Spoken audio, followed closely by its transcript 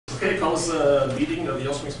Okay, call this meeting of the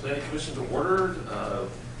Yellow Springs Planning Commission to order.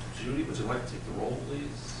 Judy, would you like to take the roll,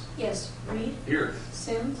 please? Yes, Reed, Here.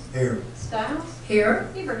 Sims, Here. Stiles, Here.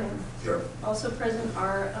 Abraham. Here. Also present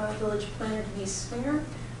are village planner Denise Swinger.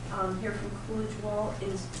 Here from Coolidge Wall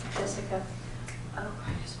is Jessica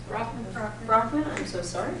Brockman, I'm so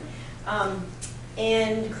sorry.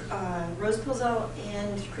 And Rose Pilzel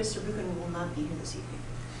and Krista Buchan will not be here this evening.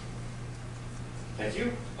 Thank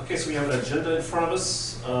you. Okay, so we have an agenda in front of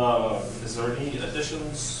us. Is there any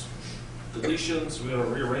additions, deletions? We want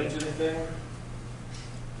to rearrange anything?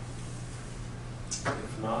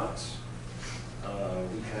 If not,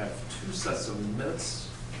 we have 2 sets of minutes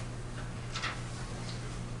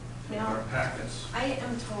in Now, our packet. I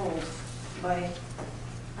am told by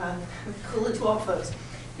Coolidge Wall folks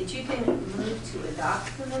that you can move to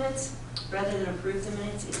adopt the minutes rather than approve the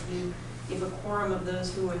minutes if a quorum of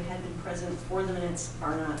those who had been present for the minutes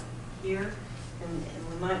are not here. And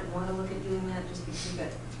we might want to look at doing that just because we've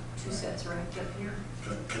got 2 sets racked up here.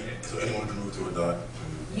 So anyone can move to adopt?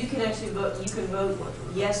 You can actually vote, you can vote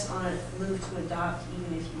yes on a move to adopt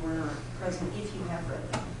even if you were not present, if you have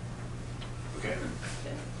read them. Okay.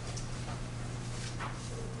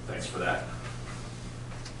 Thanks for that.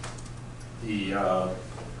 The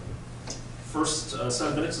first set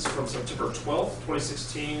of minutes is from September 12th,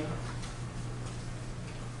 2016.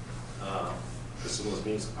 This was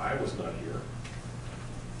means I was not here,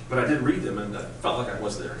 but I did read them and I felt like I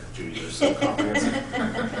was there. Judy, they're so comprehensive.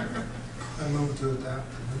 I move to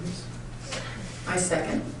adopt the minutes. I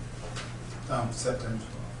second. September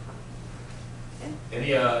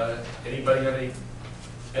 12th. Anybody have any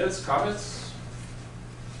edits, comments?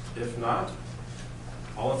 If not,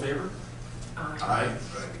 all in favor? Aye.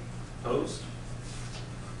 Opposed?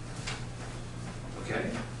 Okay.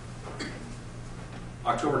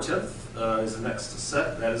 October 10th is the next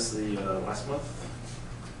set. That is the last month.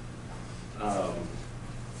 And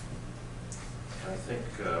I think,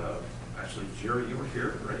 actually, Jerry, you were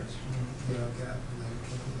here, right? Yeah, got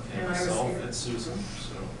And I was myself here. and Susan.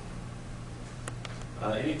 So,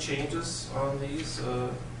 any changes on these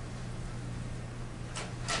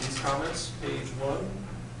comments? Page 1,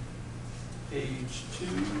 page 2,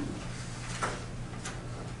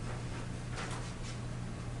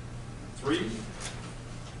 3,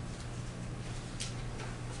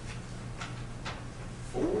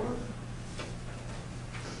 4,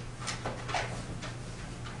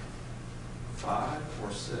 5,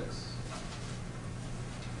 or 6.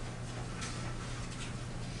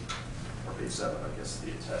 Or page 7, I guess,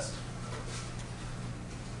 the attest.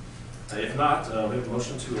 If not, we have a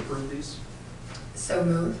motion to approve these. So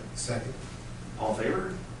move. Second. All in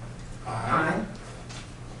favor? Aye.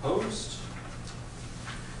 Opposed?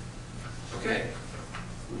 Okay.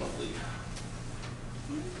 Lovely.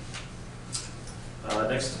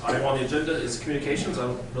 Next item on the agenda is communications. I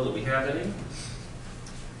don't know that we have any.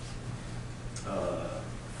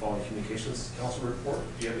 Following communications council report.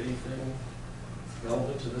 Do you have anything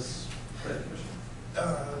relevant to this planning commission?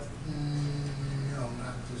 No,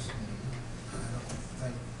 not this one. I don't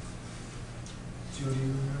think. Judy, you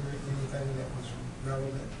remember anything that was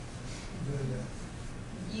relevant during that?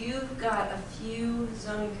 You've got a few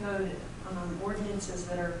zoning code ordinances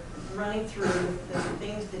that are running through. The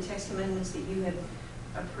things, the text amendments that you had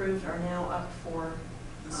approved are now up for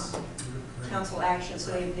council action.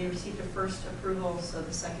 So they received a first approval, so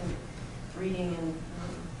the second reading and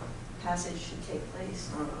passage should take place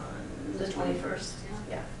on the 21st.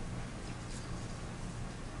 Yeah.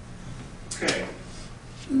 Okay.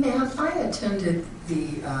 Ma'am, I attended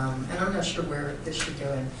the, and I'm not sure where this should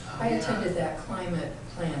go in, I attended that climate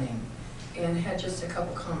planning and had just a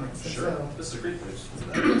couple comments. And Sure. so, This is a great place.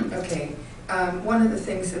 okay, one of the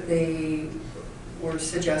things that they were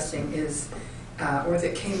suggesting is, or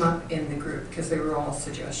that came up in the group, because they were all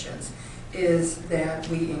suggestions, is that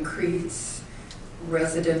we increase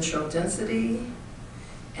residential density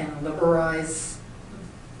and liberalize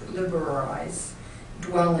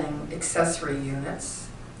dwelling accessory units,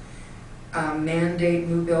 mandate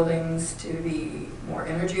new buildings to be more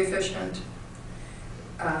energy efficient,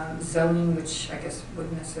 zoning, which I guess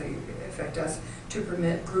wouldn't necessarily affect us, to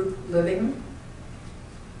permit group living,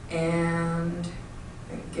 and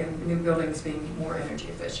again, new buildings being more energy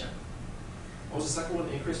efficient. What was the second one?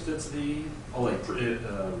 Increased density? Oh, like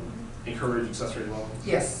encourage accessory dwellings?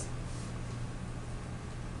 Yes.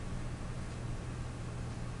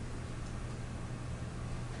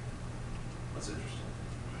 That's interesting.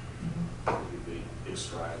 Maybe big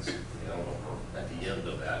strides. I don't know if we're at the end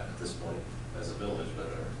of that at this point as a village, but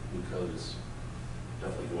our new code is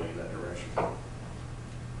definitely going in that direction.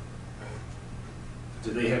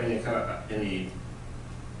 Did they have any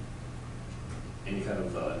any kind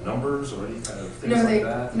of numbers or any kind of things No, like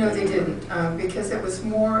that? no, they didn't, because it was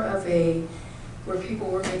more of a, where people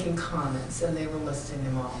were making comments and they were listing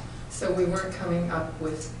them all. So we weren't coming up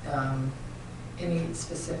with any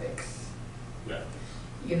specifics. Yeah.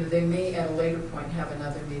 You know, they may at a later point have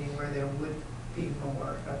another meeting where there would be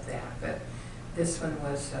more of that, but this one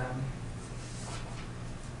was,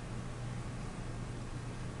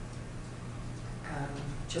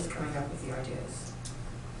 just coming up with the ideas.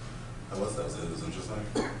 How was that? It was interesting.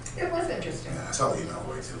 It was interesting. Yeah, I saw the email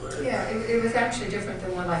way too late. Yeah, it was actually different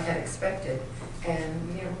than what I had expected,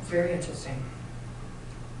 and, you know, very interesting.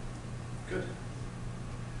 Good.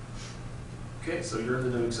 Okay, so you're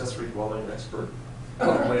the new accessory dwelling expert.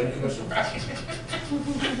 Oh. Planning commission.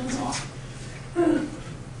 That's awesome.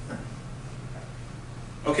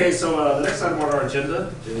 Okay, so the next item on our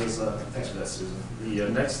agenda is, thanks for that, Susan. The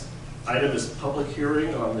next item is public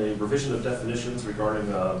hearing on the revision of definitions regarding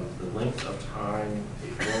the length of time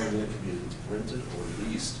a dwelling unit can be rented or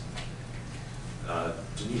leased.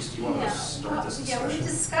 Denise, do you want to start this discussion? Yeah, we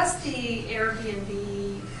discussed the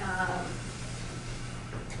Airbnb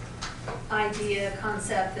idea,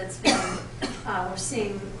 concept that's been, we're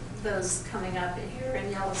seeing those coming up here in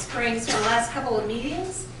Yellow Springs for the last couple of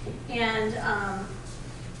meetings. And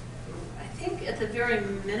I think at the very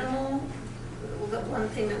minimal, the one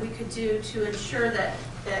thing that we could do to ensure that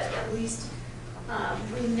at least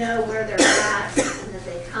we know where they're at and that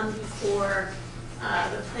they come before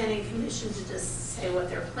the planning commission to just say what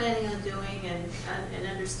they're planning on doing and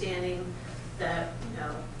understanding that, you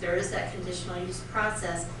know, there is that conditional use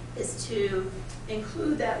process, is to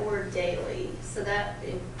include that word daily, so that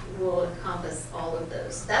it will encompass all of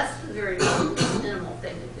those. That's the very minimal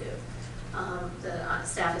thing to do, the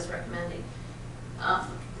staff is recommending.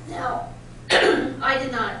 Now, I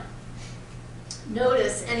did not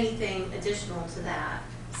notice anything additional to that.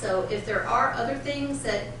 So if there are other things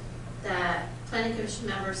that planning commission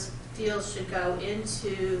members feel should go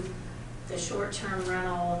into the short-term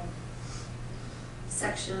rental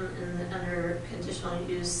section under conditional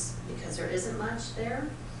use, because there isn't much there,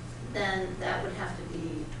 then that would have to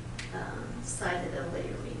be decided at a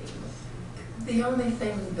later meeting. The only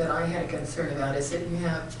thing that I had a concern about is that you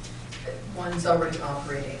have ones already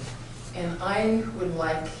operating. And I would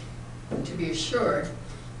like to be assured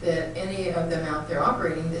that any of them out there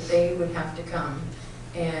operating, that they would have to come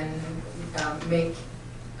and make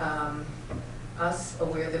us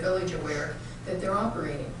aware, the village aware, that they're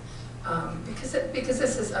operating. Because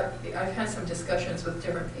this is, I've had some discussions with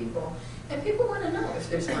different people, and people want to know if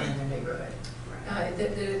there's one in their neighborhood.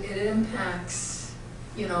 It impacts,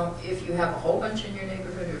 you know, if you have a whole bunch in your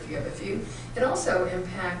neighborhood or if you have a few. It also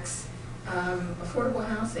impacts affordable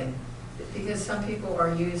housing, because some people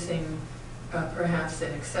are using perhaps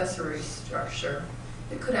an accessory structure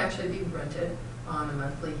that could actually be rented on a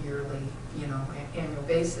monthly, yearly, you know, annual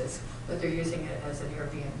basis, but they're using it as an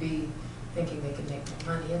Airbnb, thinking they can make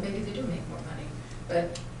more money, and maybe they do make more money.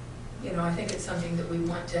 But, you know, I think it's something that we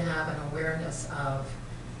want to have an awareness of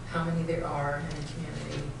how many there are in the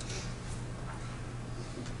community.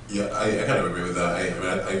 Yeah, I kind of agree with that.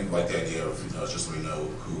 I like the idea of, you know, just so we know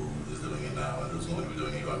who is doing it now and who's going to be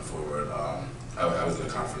doing it going forward. I was at a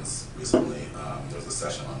conference recently. There was a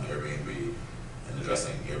session on Airbnb and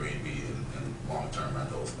addressing Airbnb and long-term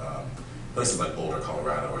rentals. Places like Boulder,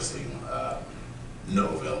 Colorado, are seeing no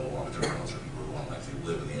available long-term rentals for people who want to actually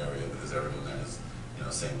live in the area, because everyone there is, you know,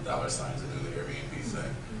 same dollar signs that do the Airbnb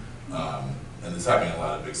thing. And it's happening in a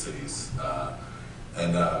lot of big cities. I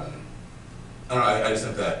don't know, I just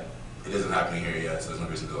think that it isn't happening here yet, so there's no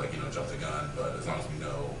reason to, like, you know, jump the gun, but as long as we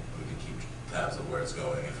know, we can keep tabs of where it's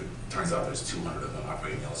going. If it turns out there's 200 of them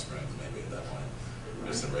operating in Yellow Springs, maybe at that point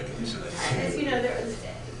there's some regulation that As you know,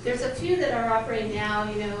 there's a few that are operating now,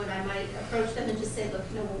 you know, and I might approach them and just say, look,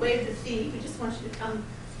 you know, we'll waive the fee, we just want you to come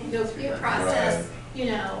and go through the process. Right.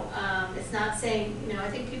 You know, it's not saying, you know, I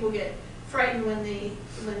think people get frightened when they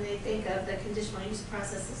think of the conditional use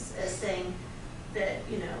process as saying that,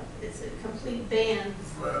 you know, it's a complete ban.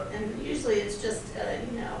 Right. And usually it's just,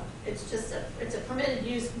 you know, it's a permitted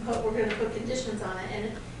use, but we're going to put conditions on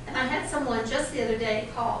it. And I had someone just the other day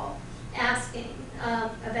call asking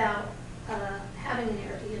about having an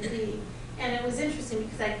Airbnb. And it was interesting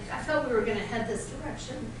because I felt we were going to head this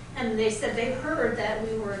direction. And they said they heard that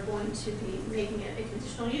we were going to be making it a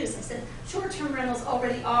conditional use. I said, short-term rentals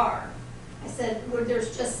already are. I said,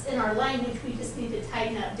 there's just, in our language, we just need to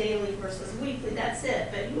tighten up daily versus weekly, that's it.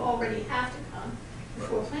 But you already have to come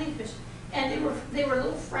before planning commission. And they were a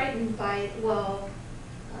little frightened by, well,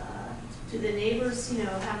 do the neighbors, you know,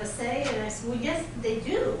 have a say? And I said, well, yes, they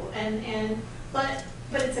do. But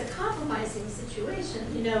it's a compromising situation.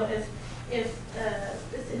 You know, if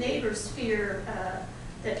the neighbors fear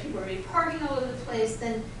that people are gonna be parking all over the place,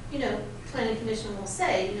 then, you know, planning commission will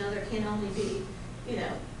say, you know, there can only be, you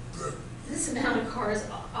know, Right. this amount of cars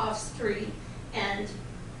off-street, and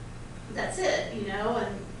that's it, you know,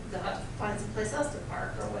 and they'll have to find someplace else to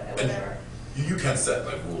park or whatever. You can set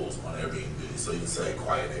like rules on Airbnb, so you can say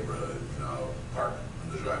quiet neighborhood, you know, park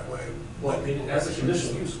in the driveway. Well, I mean, as a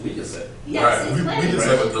conditional use, we can say. Yes, Right, it's we planning. can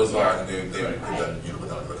say what those are, Yeah. and they Right. could then, you know, put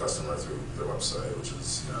that to the customer through their website, which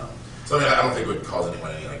is, you know. So I mean, I don't think it would cause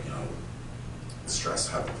anyone any, like, you know, stress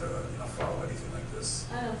having to, you know, follow anything like this.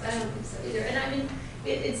 I don't think so either. And I mean,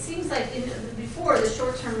 it seems like before the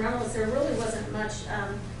short-term rentals, there really wasn't much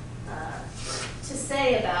to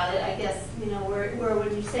say about it, I guess, you know, where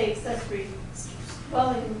when you say accessory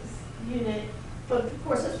dwelling unit, but of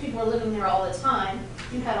course, those people are living there all the time,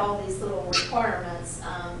 you had all these little requirements,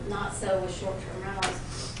 not so with short-term rentals.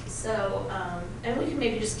 So, and we can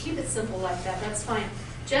maybe just keep it simple like that, that's fine.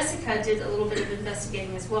 Jessica did a little bit of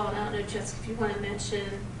investigating as well, and I don't know, Jessica, if you want to mention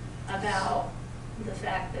about the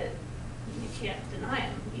fact that you can't deny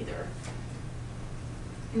them either.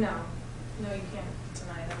 No, you can't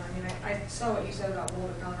deny them. I mean, I saw what you said about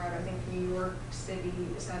Boulder, Colorado. I think New York City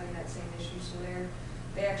is having that same issue, so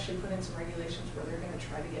they actually put in some regulations where they're gonna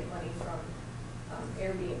try to get money from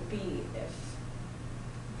Airbnb if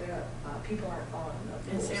the people aren't following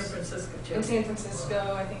the In rules. San Francisco too. In San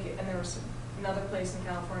Francisco, I think, and there was another place in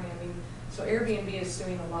California. I mean, so Airbnb is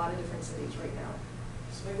suing a lot of different cities right now.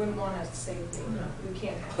 So we wouldn't want to say, we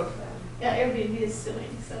can't have them. Yeah, Airbnb is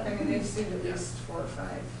suing, so. I mean, they've sued at least 4 or 5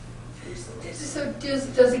 recently. So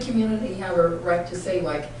does the community have a right to say,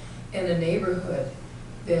 like, in a neighborhood,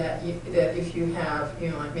 that if you have, you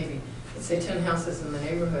know, like maybe, let's say 10 houses in the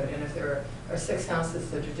neighborhood, and if there are 6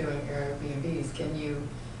 houses that are doing Airbnbs, can you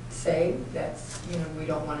say that's, you know, we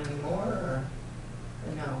don't want any more, or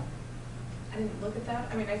no? I didn't look at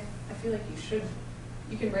that. I mean, I feel like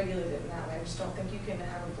you can regulate it now. I just don't think you can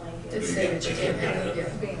have a blanket. Just say that you can't have it, yeah.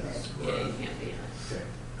 ban it. Yeah, you can't be in it. Okay.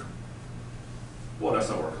 Well, that's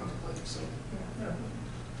not what we're contemplating, so.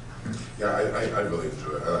 Yeah, I really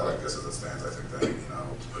enjoy it. I like this as it stands. I think that, you know,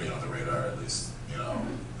 putting it on the radar at least, you know,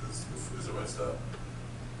 is the right step.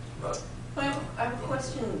 But, Well, I have a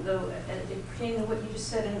question though, pertaining to what you just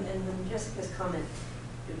said and then Jessica's comment.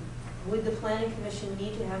 Would the planning commission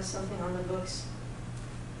need to have something on the books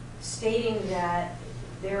stating that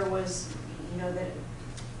there was, you know, that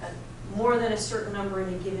more than a certain number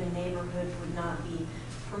in a given neighborhood would not be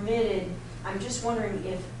permitted? I'm just wondering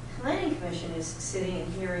if planning commission is sitting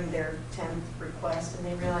and hearing their 10th request and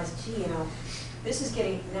they realize, gee, you know, this is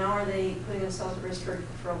getting, now are they putting themselves at risk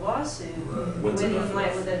for a lawsuit? Right. When's With, enough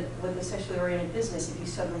enough? with a sexually oriented business, if you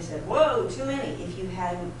suddenly said, whoa, too many, if you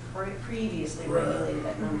hadn't previously Right. regulated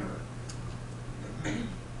that number. I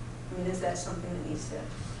mean, is that something that needs to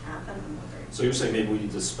happen? I'm wondering. So you're saying maybe we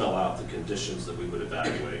need to spell out the conditions that we would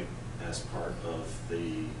evaluate as part of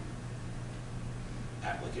the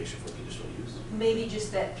application for conditional use? Maybe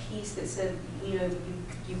just that piece that said, you know,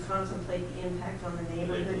 you contemplate the impact on the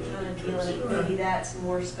neighborhood kind of deal, and maybe that's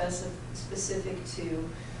more specific to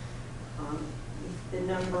if the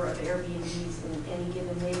number of Airbnbs in any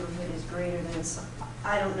given neighborhood is greater than some,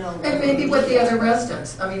 I don't know. And maybe with the other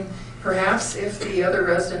residents. I mean, perhaps if the other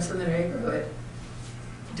residents in the neighborhood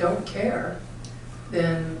don't care,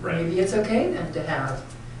 then Right. maybe it's okay then to have,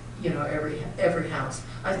 you know, every house.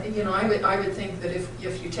 I would think that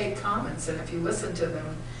if you take comments and if you listen to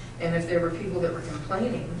them, and if there were people that were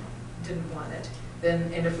complaining, didn't want it,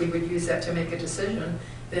 then, and if we would use that to make a decision,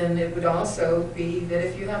 then it would also be that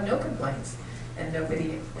if you have no complaints and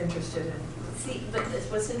nobody interested in. See, but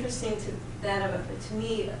what's interesting to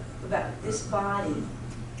me about this body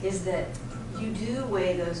is that you do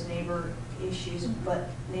weigh those neighbor issues, but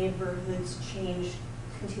neighborhoods change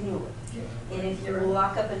continually. And if you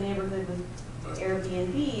lock up a neighborhood with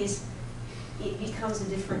Airbnbs, it becomes a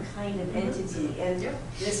different kind of entity. And Yeah.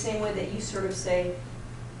 the same way that you sort of say,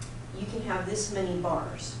 you can have this many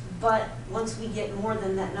bars, but once we get more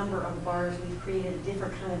than that number of bars, we've created a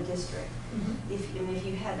different kind of district. If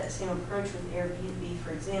you had that same approach with Airbnb,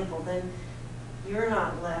 for example, then you're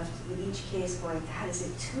not left with each case going, God, is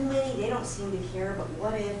it too many? They don't seem to care, but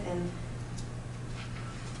what if? And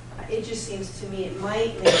it just seems to me it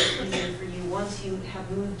might make it easier for you once you have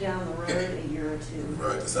moved down the road a year or two.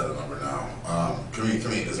 right, to set a number now. Can we,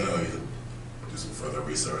 is there any way you could do some further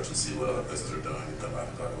research and see what other places are doing and come back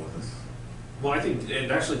and talk about this? Well, I think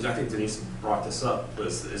Denise brought this up,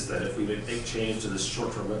 is that if we make change to this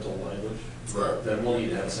short-term rental language, Right, then we'll need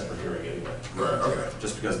to have a separate hearing anyway, right, okay.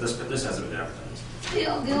 just because this hasn't been advertised.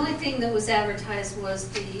 The only thing that was advertised was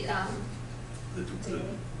the The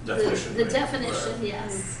Definition. The right? definition, Right.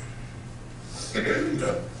 yes.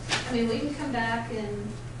 Okay. I mean, we can come back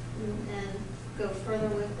and go further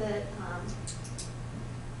with it.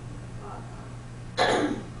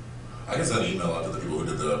 I can send an email out to the people who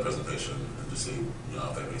did the presentation and just see, if they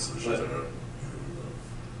have any solutions But- or.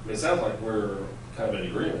 I mean, it sounds like we're kind of in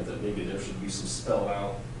agreement that maybe there should be some spelled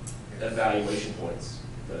out evaluation points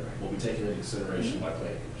that will be taken into consideration by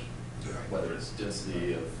planning commission, Yeah. whether it's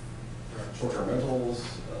density of short-term rentals,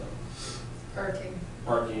 Parking.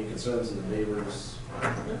 parking, concerns of the neighbors.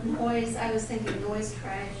 Noise, I was thinking noise,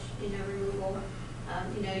 trash, removal.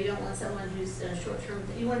 You don't want someone who's in a short-term,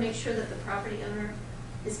 you want to make sure that the property owner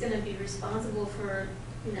is going to be responsible for,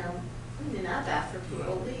 cleaning up after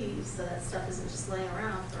people leave, so that stuff isn't just laying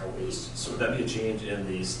around for a week. So would that be a change in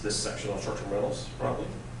this section of short-term rentals, probably?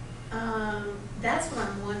 That's what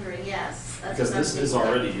I'm wondering, yes. That's Because what I'm this is thinking.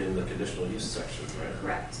 already in the conditional use section, right?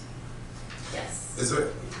 Correct. Yes. Is it,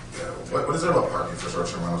 what is there about parking for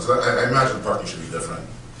short-term rentals? 'Cause I imagine parking should be different.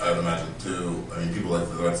 I would imagine too, people like,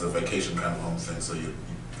 that's a vacation kind of home thing, so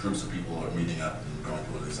groups of people are meeting up and going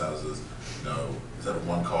to one of these houses. Instead of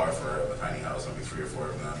one car for a tiny house, maybe 3 or 4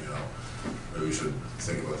 of them, maybe we should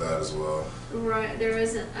think about that as well. Right, there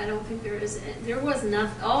isn't, I don't think there is, there was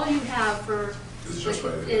nothing, all you have for, It's just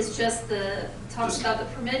like. is just talks about the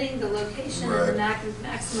permitting, the location, and the Right.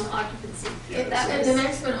 maximum occupancy. Yeah, That And was, the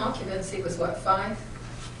maximum occupancy was what, 5?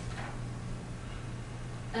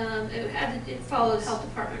 it followed health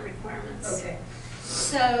department requirements. Okay.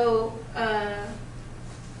 So,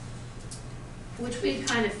 which we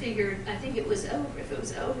kind of figured, I think it was over, if it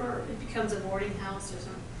was over, it becomes a boarding house or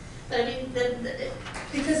something. But I mean,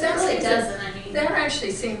 Because it that really seems, doesn't, I mean. that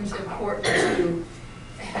actually seems important to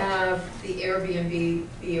have the Airbnb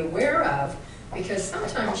be aware of, because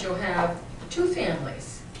sometimes you'll have 2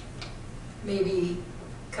 families maybe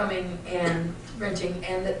coming and renting,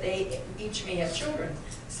 and that they each may have children.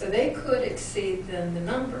 So they could exceed then the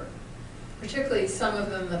number. Particularly some of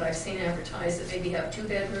them that I've seen advertised that maybe have 2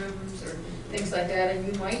 bedrooms or things like that, and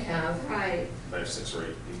you might have, Right. Maybe 6 or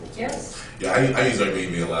 8 people. yes. Yeah, I use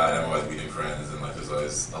Airbnb a lot. I'm always meeting friends, and there's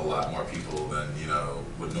always a lot more people than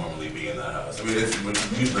would normally be in that house. I mean,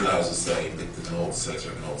 usually the houses say it can hold 6 or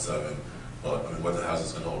it can hold 7, but what the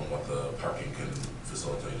houses can hold and what the parking can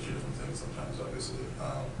facilitate are 2 different things. Sometimes, obviously,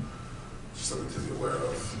 just something to be aware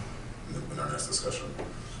of in our next discussion.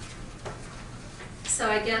 So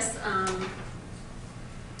I guess,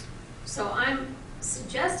 so I'm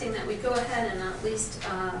suggesting that we go ahead and at least,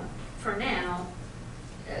 for now,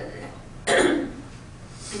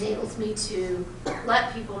 enables me to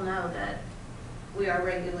let people know that we are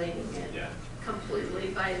regulating it Yeah. completely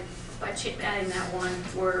by adding that one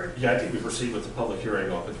word. Yeah, I think we proceed with the public hearing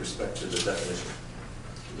with respect to the definition.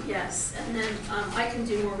 Yes, and then I can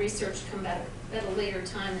do more research, come back at a later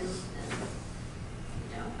time, and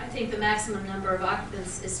I think the maximum number of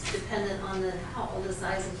occupants is dependent on the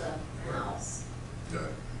size of the house. Yeah.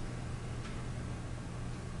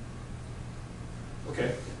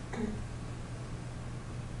 Okay.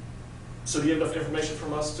 So do you have enough information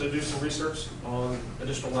from us to do some research on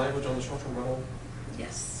additional language on the short-term rental?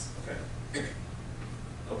 Yes. Okay.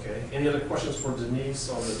 Okay. Any other questions for Denise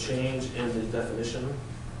on the change in the definition?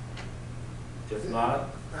 If not,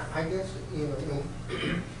 I guess,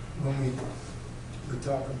 when we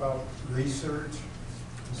talk about research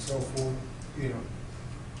and so forth,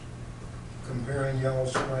 comparing Yellow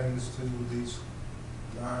Springs to these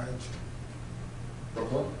large,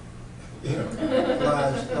 Brooklyn?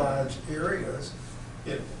 large areas,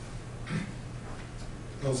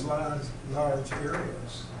 those large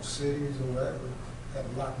areas, cities or whatever, have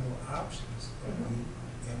a lot more options,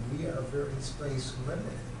 and we are very space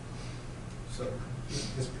limited. So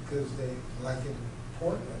just because they like it in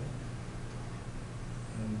Portland,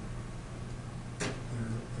 and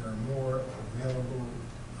there are more available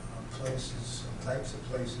places, types of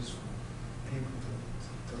places for people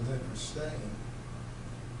to live or stay.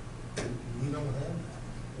 We don't have that.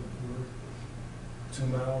 We're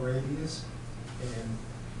 2-mile radius, and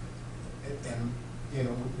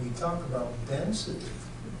we talk about density,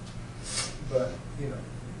 but you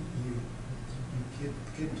get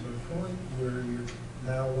to a point where you're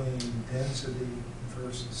now weighing density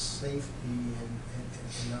versus safety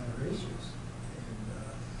and other issues.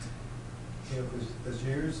 And because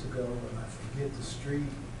years ago, and I forget the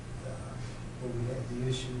street, where we had the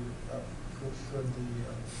issue of could the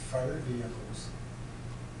fire vehicles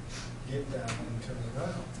get down and turn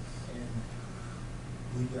around. And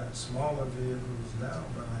we got smaller vehicles now,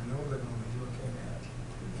 but I know they're going to be looking at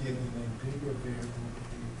getting a bigger vehicle with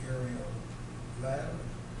the aerial ladder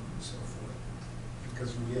and so forth.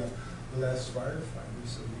 Because we have less firefighters,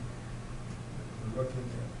 so we're looking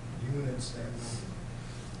at units that will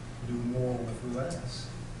do more with less.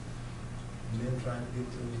 And then trying to get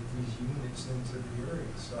these units into the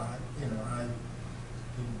area. So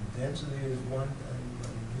density is one thing,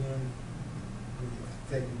 but again, we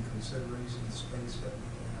take in consideration the space that we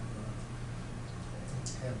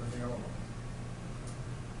have available.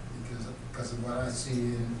 Because of what I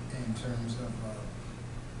see in terms of what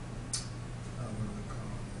do we call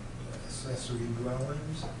them, accessory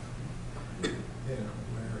dwellings,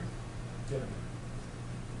 where,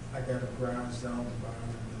 I got a garage down the bottom,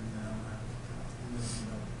 and now I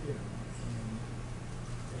and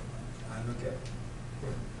I look at,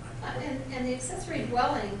 And the accessory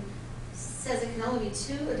dwelling says it can only be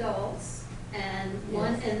 2 adults and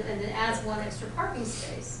one, and it adds 1 extra parking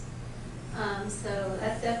space. So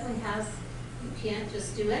that definitely has, you can't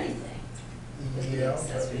just do anything with the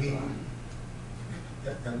accessory dwelling.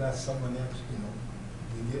 unless someone actually,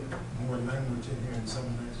 we get more language in here and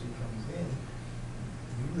someone actually comes in,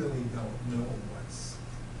 you really don't know what's,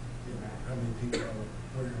 how many people are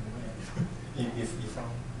where and when. if you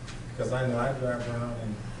found, because I know I drive around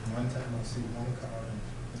and one time I see one car and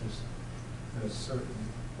there's in a certain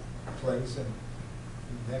place and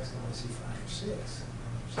the next time I see 5 or 6.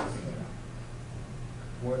 So,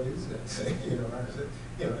 what is this? I said,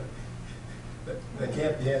 they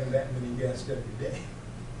can't be having that many guests every day.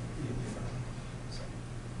 So,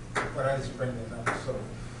 but I just bring that up so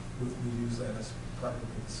we use that as part of the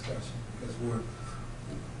discussion because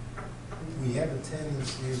we have a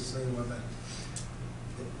tendency to say, well, that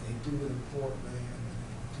they do it in Portland and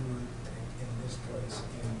do it in this place,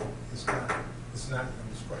 and it's not in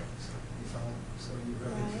the Springs. So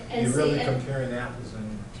you're really comparing apples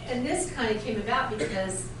and. And this kind of came about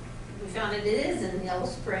because we found it is in Yellow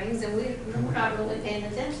Springs, and we're not really paying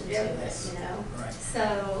attention to it, Right.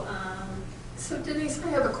 So, Denise, I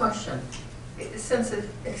have a question. Since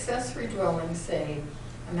accessory dwellings say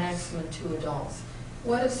a maximum 2 adults,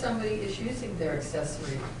 what if somebody is using their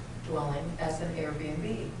accessory dwelling as an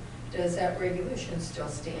Airbnb? Does that regulation still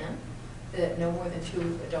stand, that no more than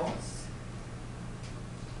 2 adults?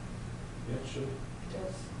 Yeah, sure.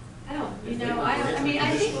 Does? I don't, If they were I mean,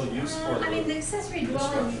 I think, conditional use for the accessory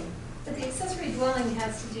dwelling, construction. but the accessory dwelling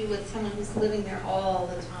has to do with someone who's living there all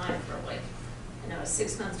the time for like, a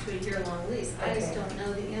 6 months to a year long lease. I just Okay. don't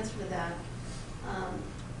know the answer to that.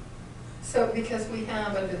 So because we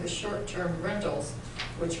have under the short-term rentals,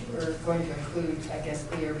 which we're going to include, I guess,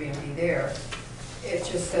 the Airbnb there, it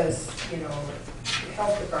just says,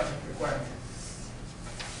 health department requirement.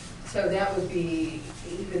 So that would be,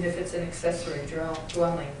 even if it's an accessory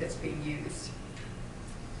dwelling that's being used.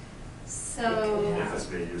 So, If it's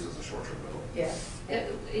being used as a short-term rental. Yeah.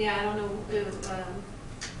 I don't know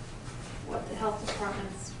what the health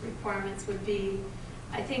department's requirements would be.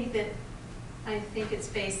 I think it's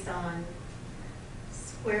based on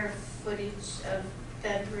square footage of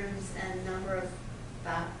bedrooms and number of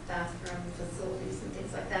bathroom facilities and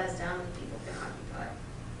things like that as to how many people can occupy.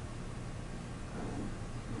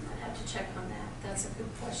 I'd have to check on that. That's a good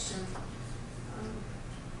question.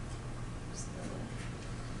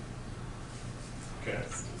 Okay.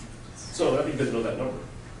 So that'd be good to know that number.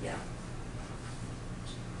 Yeah.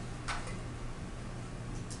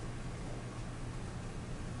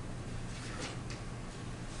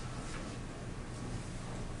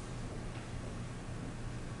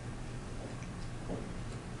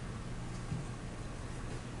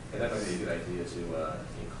 And that might be a good idea to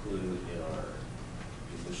include in our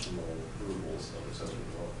conditional approvals of accessory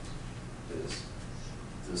dwellings.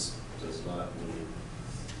 This does not mean,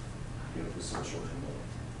 this is a short-term rental.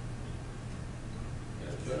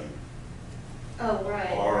 And, Oh,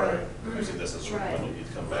 right. or using this as a short-term Right. rental,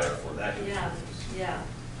 you'd come back for that. Yeah, yeah.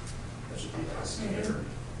 That should be like a standard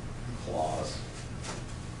clause.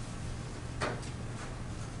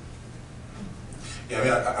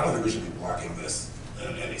 Yeah, I don't think we should be blocking this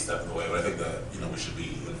in any step of the way, but I think that, we should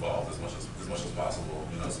be involved as much as possible,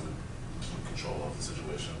 so we keep control of the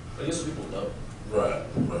situation. I guess people know. Right.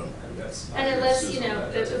 And that's not And unless,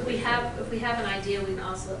 criticism, that's if we have an idea, we can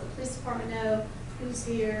also let the police department know who's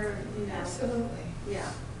here, Absolutely.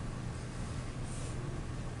 Yeah.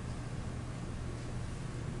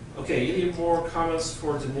 Okay, any more comments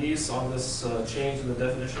for Denise on this change in the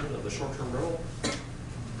definition of the short-term rental?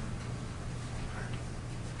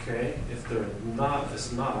 Okay, if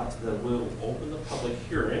not, then we'll open the public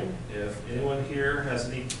hearing. If anyone here has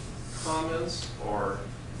any comments or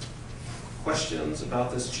questions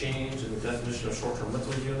about this change in the definition of short-term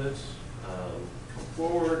rental unit, come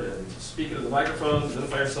forward and speak into the microphone,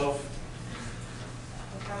 identify yourself.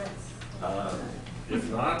 If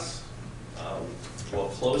not, We'll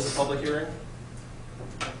close the public hearing.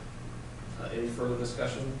 Any further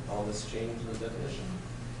discussion on this change in the definition?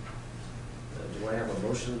 Do I have a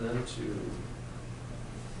motion then to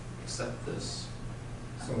accept this?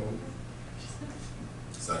 So,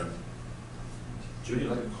 Second. Judy,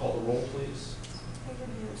 I'd like to call the roll, please.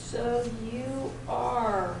 So you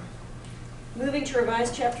are moving to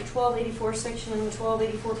revise chapter 1284, section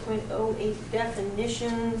 1284.08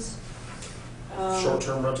 definitions.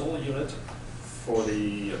 Short-term rental unit for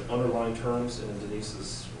the underlying terms in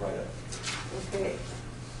Denise's write-up. Okay.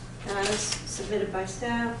 As submitted by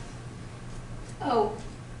staff. Oh,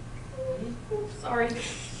 sorry.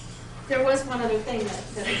 There was one other thing that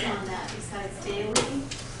was on that besides daily.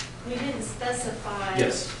 We didn't specify.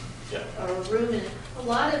 Yes, yeah. A room in it. A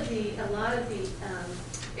lot of the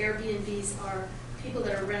Airbnbs are people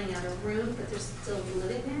that are renting out a room, but they're still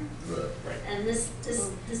living there. Right. Right. And this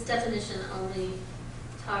definition only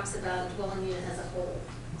talks about a dwelling unit as a whole.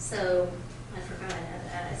 So I forgot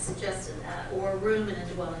I suggested that, or a room in a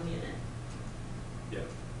dwelling unit. Yeah,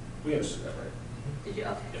 we understood that, right? Did you?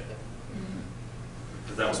 Okay. Yeah.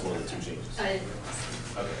 Because that was one of the two changes. I didn't.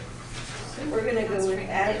 Okay. So we're gonna go with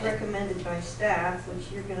as Daily. recommended by staff,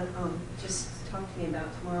 which you're gonna, just talk to me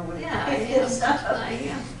about tomorrow when Yeah, I it is up.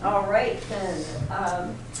 am. All right,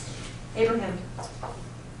 then, Abraham,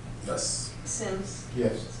 Yes. Sims,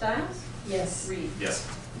 yes. Stiles, Yes. Reed. Yes.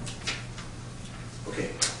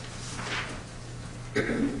 Okay.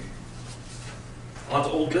 On to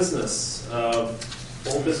old business.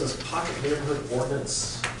 Old business pocket neighborhood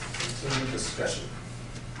ordinance, continued discussion.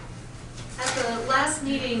 At the last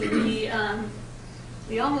meeting,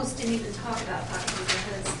 we almost didn't even talk about pocket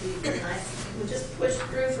neighborhoods. We just pushed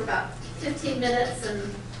through for about 15 minutes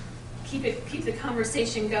and keep the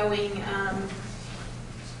conversation going.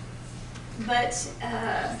 But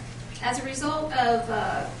as a result of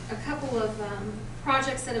a couple of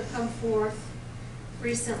projects that have come forth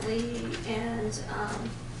recently, and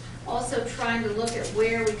also trying to look at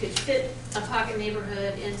where we could fit a pocket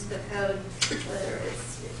neighborhood into the code, whether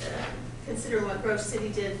it's considering what Grove City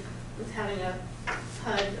did with having a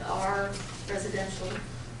PUD R residential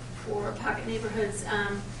for pocket neighborhoods,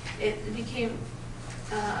 it became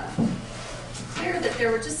clear that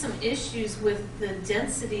there were just some issues with the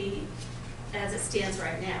density as it stands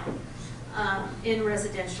right now in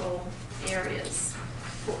residential areas.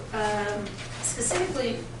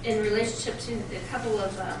 Specifically in relationship to a couple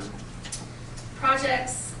of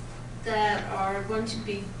projects that are going to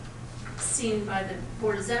be seen by the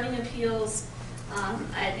Board of Zoning Appeals,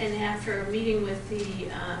 and after meeting with the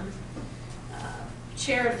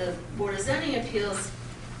chair of the Board of Zoning Appeals,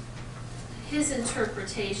 his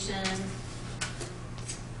interpretation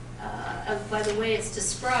by the way it's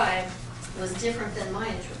described was different than my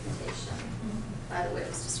interpretation by the way it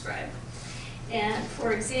was described. And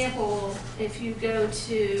for example, if you go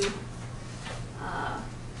to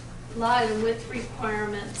lot and width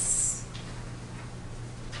requirements,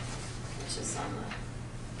 which is on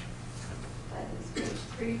that is page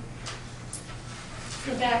 3,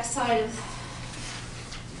 the back side of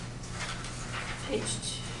page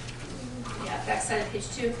 2, yeah, back side of page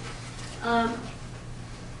 2.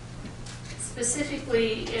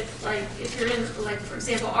 Specifically, if you're in, like, for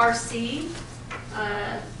example, RC,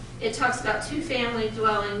 it talks about 2-family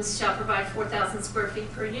dwellings shall provide 4,000 square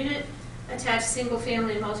feet per unit. Attached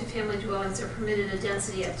single-family and multifamily dwellings are permitted a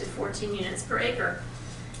density up to 14 units per acre.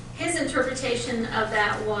 His interpretation of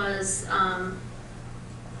that was,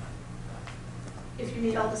 if you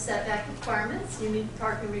meet all the setback requirements, you meet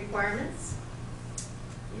parking requirements,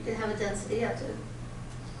 you can have a density up to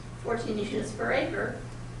 14 units per acre.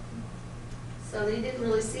 So they didn't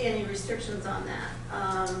really see any restrictions on that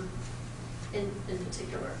in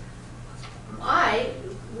particular. I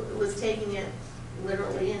was taking it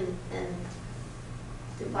literally and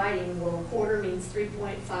dividing, well, a quarter means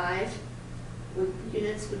 3.5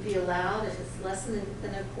 units would be allowed. If it's less than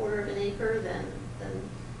a quarter of an acre, then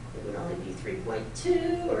it would only be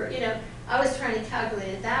 3.2, or, you know, I was trying to calculate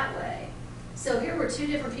it that way. So here were two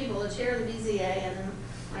different people, the chair of the BZA and then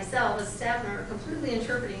myself as staff member, completely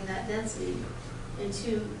interpreting that density in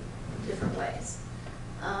two different ways.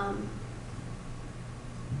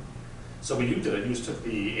 So when you did it, you just took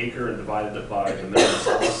the acre and divided it by the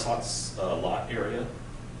minimum lot area?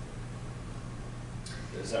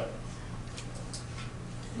 Is that?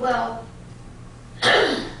 Well,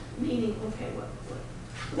 meaning, okay, what?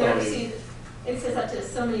 Well, I mean- See, it says up to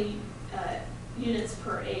so many units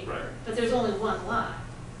per acre, Right. but there's only one lot.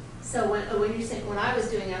 So when you're saying, when I was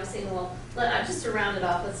doing, I was saying, well, just to round it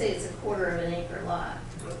off, let's say it's a quarter of an acre lot.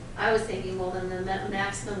 Right. I was thinking, well, then the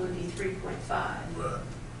maximum would be 3.5. Right.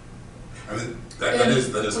 I mean, that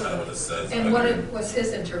is kind of what it says. And what was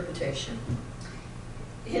his interpretation?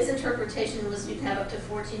 His interpretation was you'd have up to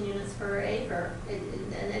 14 units per acre,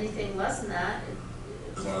 and anything less than that,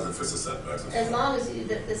 As long as it fits the setbacks. as long as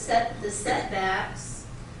the setbacks,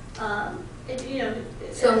 you know.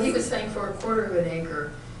 So he was saying for a quarter of an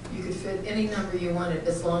acre, you could fit any number you wanted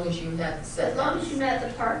as long as you had the setbacks. As long as you met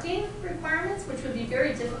the parking requirements, which would be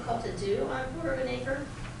very difficult to do on a quarter of an acre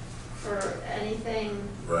for anything.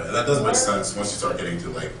 Right, and that does make more. sense once you start getting to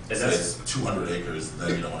like, And say that's- it's 200 acres, then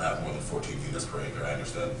you don't have more than 14 units per acre. I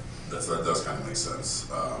understand. That does kind of make sense.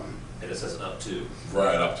 And it says up to.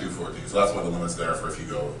 Right, up to 14. So that's why the limit's there for if you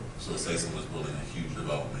go, so say someone was building a huge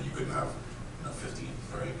development, you couldn't have, 50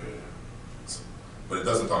 per acre. But it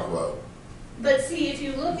doesn't talk about, But see, if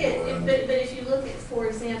you look at, but if you look at, for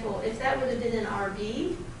example, if that would have been an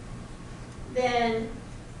RB, then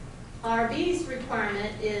RB's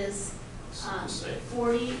requirement is, Same.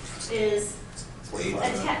 40, is Eight.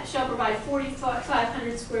 shall provide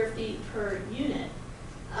 4,500 square feet per unit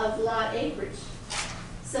of lot acreage.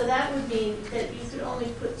 So that would mean that you could only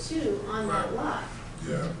put 2 on that Right. lot.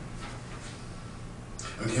 yeah.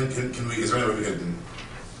 And can we, is there any way we can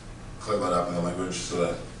clear that up in the language so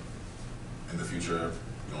that in the future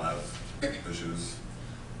you don't have issues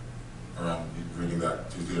around reading that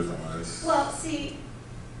two different ways? Well, see,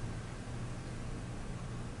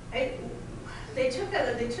 they took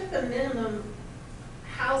a minimum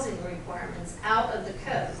housing requirements out of the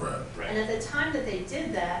code. Right. And at the time that they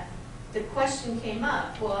did that, the question came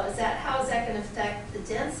up, well, how is that going to affect the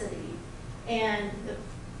density? And the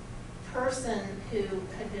person who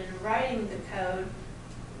had been writing the code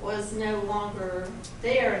was no longer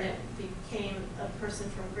there, and it became a person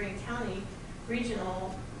from Greene County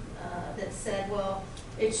Regional that said, well,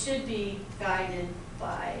 it should be guided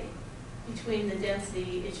by, between the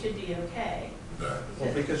density, it should be okay. Right.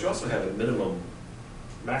 Well, because you also have a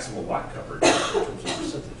maximum lot coverage in terms of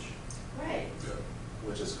percentage, Right. Yeah.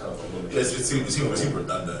 which is kind of a limitation. Yes, it seems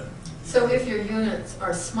redundant. So if your units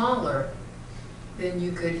are smaller, then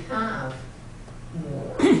you could have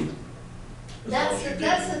more. As long as you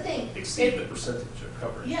That's didn't the thing. Exceed the percentage of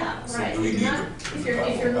coverage. Yeah, So right. do we need Not- to- If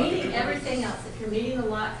you're to- meeting everything else, if you're meeting the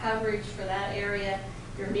lot coverage for that area,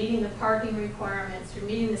 you're meeting the parking requirements, you're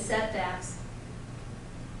meeting the setbacks.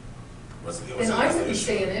 And I wouldn't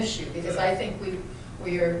say an issue, because I think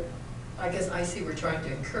we are, I guess I see we're trying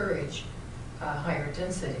to encourage higher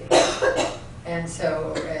density. And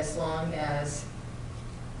so as long as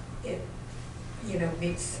it,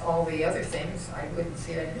 meets all the other things, I wouldn't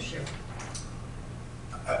see an issue.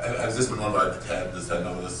 Has this been run by Ted? Does Ted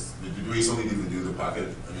know this? Do we still need to even do the pocket?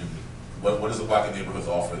 I mean, what does the pocket neighborhoods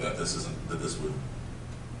offer that this isn't, that this would,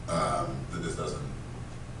 that this doesn't?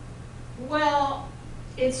 Well,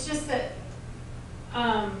 it's just that,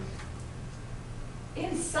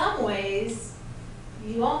 in some ways,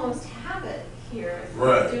 you almost have it here.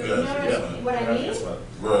 Right, Do you yeah, know what I mean? It's not-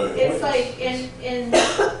 Right. It's like,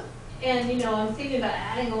 and I'm thinking about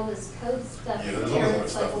adding all this code stuff Yeah, in there's here, all and that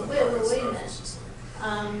it's stuff like, in well, the wait pocket a stuff. minute. It's just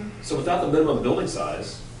like- So without the minimum building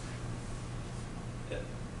size,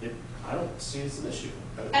 I don't see it's an issue.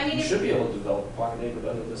 I mean, You if- should be able to develop a pocket neighborhood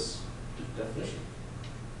under this definition.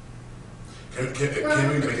 Can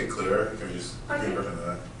we make it clearer? Can we just give a version of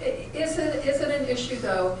that? Is it an issue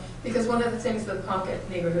though, because one of the things the pocket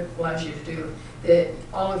neighborhood allows you to do, that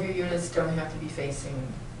all of your units don't have to be facing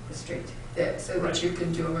the street, so that Right. you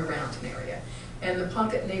can do them around an area. And the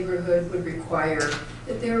pocket neighborhood would require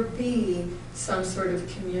that there be some sort of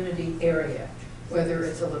community area, whether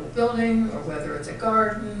it's a little building, or whether it's a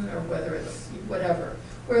garden, or whether it's whatever,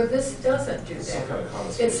 where this doesn't do Some that. kind of common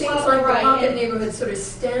It space. seems Well, like the right, pocket and- neighborhoods sort of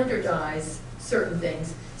standardize certain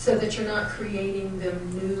things so that you're not creating them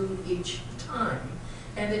new each time.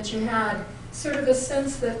 And that you had sort of a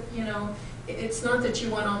sense that, it's not that you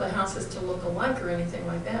want all the houses to look alike or anything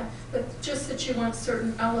like that, but just that you want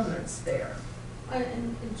certain elements there.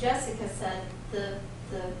 And Jessica said the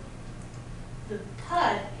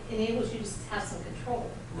PUD enables you to have some control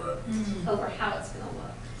Right. over how it's gonna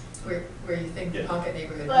look. Where you think the Yeah. pocket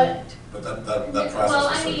neighborhood But- wouldn't. But that process Well,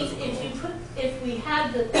 is I so mean, difficult. if we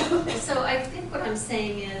had the, so I think what I'm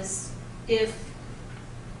saying is, if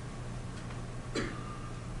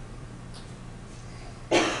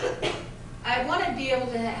I want to be able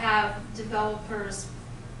to have developers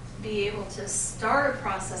be able to start a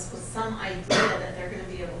process with some idea that they're going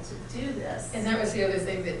to be able to do this. And that was the other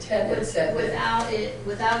thing that Ted had said. that-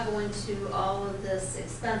 Without going to all of this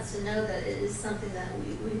expense, to know that it is something that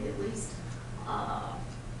we at least,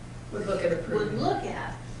 Would look at approving. would look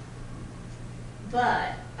at.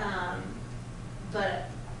 But,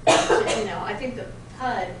 I think the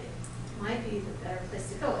PUD might be the better place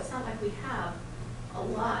to go. It's not like we have a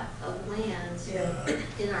lot of land Yeah.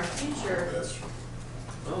 in our future. That's true.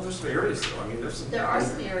 Well, there's some areas though, I mean, there's some. There are big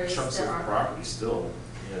some areas chunks that of are- property still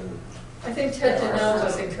in. I think Ted Donnell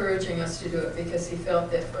was encouraging us to do it because he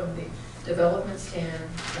felt that from the development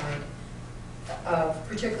standpoint,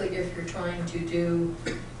 particularly if you're trying to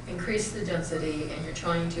increase the density and you're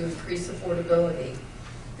trying to increase affordability,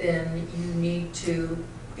 then you need to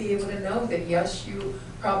be able to know that, yes, you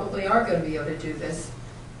probably are going to be able to do this,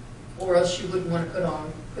 or else you wouldn't want to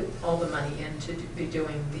put all the money in to be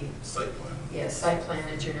doing the, Site plan. site plan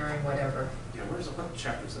engineering, whatever. Yeah, what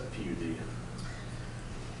chapter is that PUD?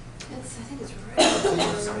 I think it's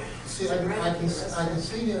right. See, I can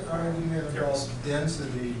see the argument about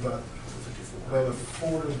density, but 54.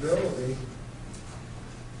 affordability,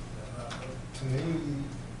 to me,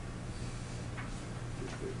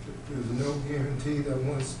 there's no guarantee that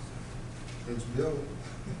once it's built,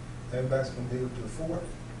 everybody's gonna be able to afford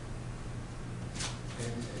it.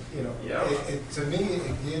 And, you know, Yeah. to me,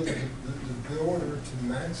 it gives the builder to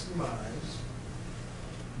maximize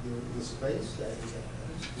the space that he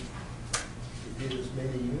has, to get as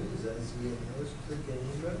many units as he has to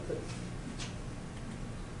gain benefit.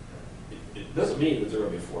 It doesn't mean that they're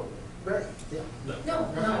going to be affordable. Right, yeah.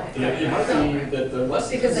 No, no. It might be that they're less.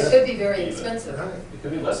 Because dense. it could be very expensive. Right. It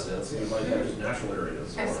could be less dense, you might have just natural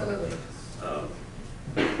areas. or, Absolutely.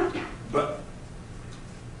 But,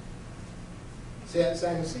 See, I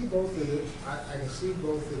can see both of it, I can see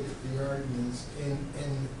both of the arguments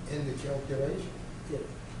in the calculation.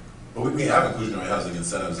 But we have inclusionary housing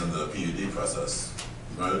incentives in the PUD process,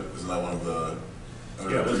 right? Isn't that one of the?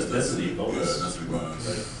 Yeah, there's a density bonus. Yeah, density bonus.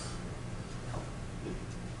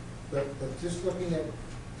 Right. But just looking at,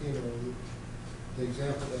 you know, the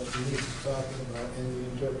example that Denise is talking about and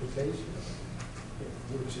the interpretation of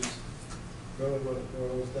it, which is really what it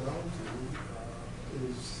boils down to,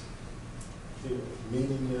 is, you know,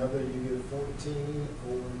 meeting the other, you get 14,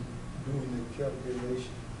 or doing the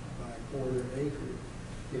calculation by quarter acre.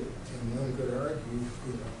 You know, and one could argue,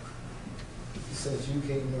 you know, since you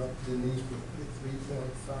came up, Denise, with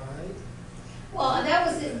 3.5, Well,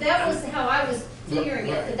 that was how I was figuring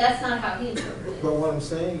it, but that's not how he interpreted it. but what I'm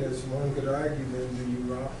saying is, one could argue then, do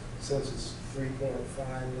you round, since it's 3.5,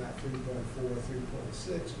 not 3.4, 3.6,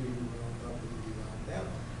 do you round up or do you round down?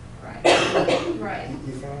 Right, right.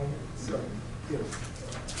 You follow me? So, you know,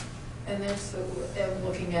 And there's, and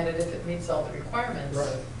looking at it, if it meets all the requirements,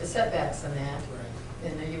 Right. the setbacks and that, right.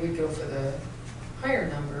 and then you would go for the higher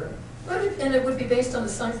number. But and it would be based on the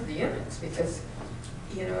size of the units, because,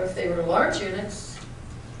 you know, if they were large units,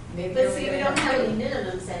 maybe. But you're see, only we gonna don't have two. any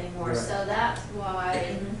minimums anymore, Right. so that's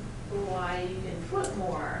why, Mhm. why you can put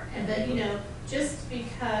more. And but, you know, just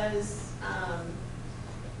because,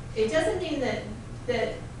 it doesn't mean that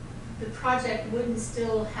the project wouldn't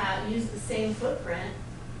still use the same footprint,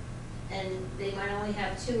 and they might only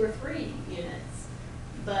have 2 or 3 units.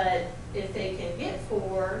 But if they can get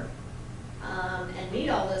 4, and meet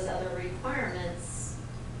all those other requirements,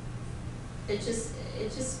 it just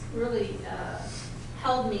really,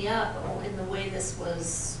 held me up in the way this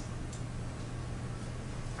was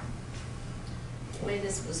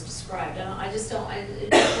described. I just don't,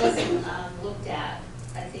 it wasn't looked at,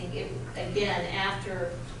 I think, again,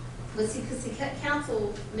 after, let's see, because the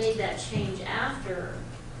council made that change after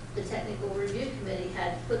the technical review committee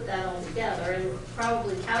had put that all together and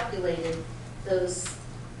probably calculated those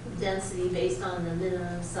density based on the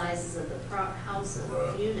minimum sizes of the house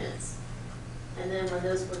Right. units. And then when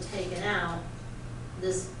those were taken out,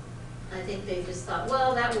 I think they just thought,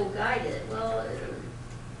 well, that will guide it. Well,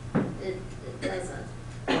 it doesn't.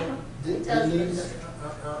 It doesn't. Denise,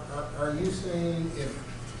 are you saying if,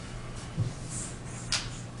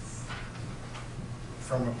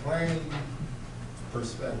 from a planning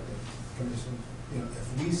perspective, Commission, you know,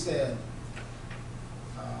 if we said,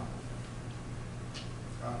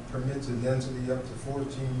 permits a density up to 14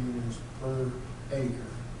 units per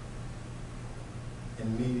acre,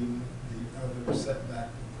 and meeting the other setback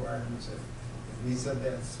requirements, if we said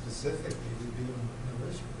that specifically, we'd be no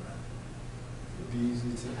issue with that. It'd be easy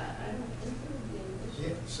to. I don't think it would be an issue.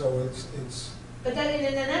 Yeah, so it's, But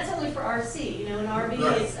and then that's only for RC, you know, in RV,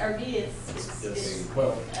 Right. it's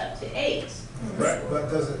Well, up to 8. Right. but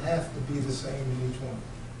does it have to be the same in each one?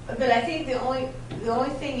 But I think the only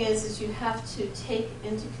thing is you have to take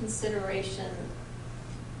into consideration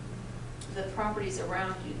the properties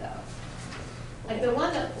around you though. Like the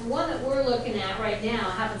one that we're looking at right now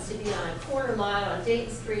happens to be on a corner lot on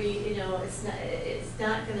Dayton Street, you know, it's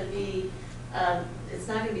not gonna be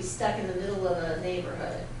stuck in the middle of a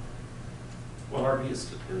neighborhood. well, RV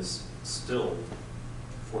is still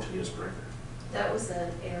 14 units per acre. That was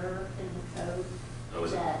an error in the code Oh,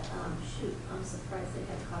 is it? that, shoot, I'm surprised they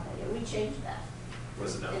haven't caught that yet. We changed that. What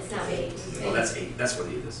is it now? It's now 8. Oh, that's 8. That's what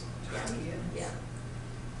 8 is. Yeah,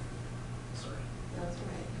 Sorry. that's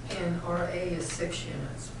right. And RA is 6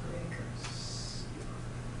 units per acre.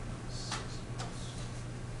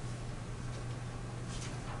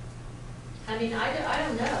 I mean, I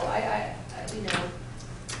don't know, you know,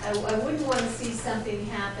 I wouldn't want to see something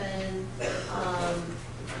happen,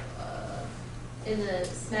 in the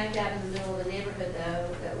smack dab in the middle of the neighborhood though,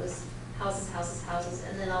 that was houses, houses, houses,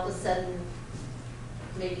 and then all of a sudden,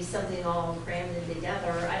 maybe something all crammed in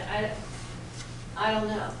together, I don't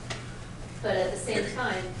know. But at the same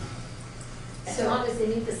time, as So- long as they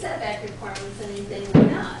meet the setback requirements, anything,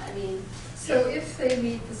 why not? I mean, So if they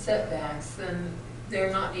meet the setbacks, then they're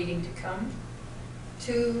not needing to come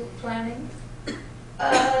to planning?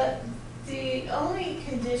 The only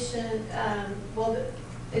condition, well,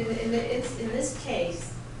 in this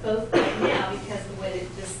case, both right now, because the way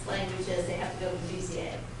that this language is, they have to go to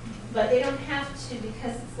BZA. But they don't have to,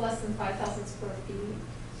 because it's less than 5,000 square feet,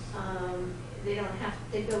 they don't have,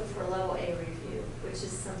 they go for a level A review, which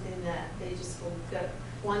is something that they just will go,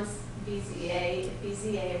 once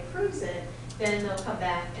BZA approves it, then they'll come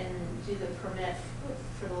back and do the permit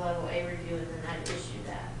for the level A review, and then I'd issue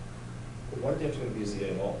that. Why do they have to go to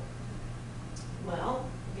BZA at all? Well,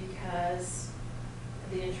 because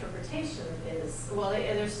the interpretation is, well,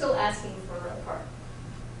 they're still asking for a park.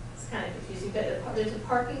 It's kind of confusing, but there's a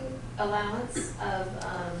parking allowance of,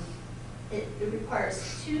 it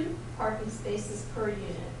requires 2 parking spaces per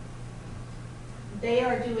unit. They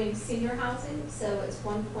are doing senior housing, so it's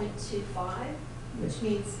 1.25, which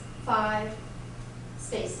means 5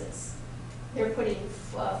 spaces. They're putting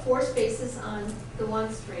 4 spaces on the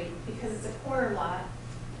one street because it's a corner lot.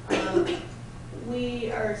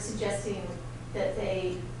 We are suggesting that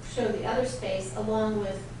they show the other space along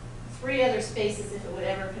with 3 other spaces if it would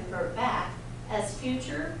ever convert back as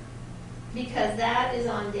future, because that is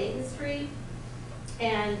on Dayton Street.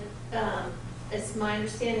 And it's my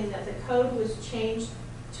understanding that the code was changed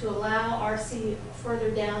to allow RC further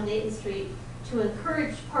down Dayton Street to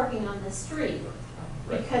encourage parking on the street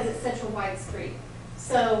because it's such a wide street.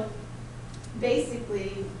 So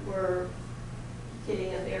basically, we're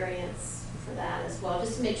getting a variance for that as well,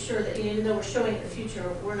 just to make sure that, even though we're showing it in the future,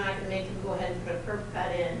 we're not going to make them go ahead and put a curb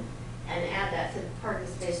cut in and add that to the parking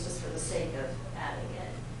space just for the sake of adding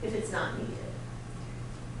it, if it's not needed.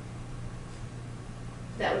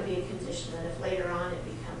 That would be a condition, that if later on it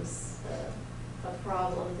becomes a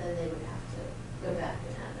problem, then they would have to go back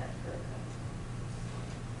and add that curb cut.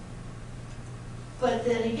 But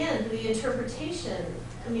then again, the interpretation,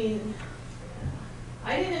 I mean,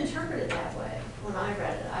 I didn't interpret it that way when I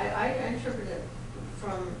read it. I interpreted it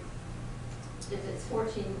from, if it's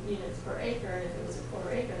 14 units per acre, and if it was a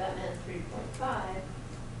quarter acre, that meant 3.5.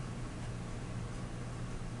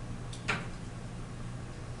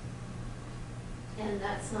 And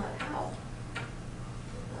that's not how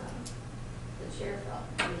the chair felt.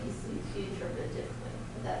 I mean, he interpreted it differently,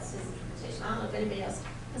 but that's his interpretation. I don't know if anybody else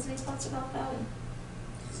has any thoughts about that.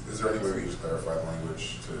 Is there any way we just clarify the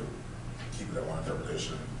language to keep it at one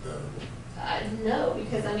interpretation? No,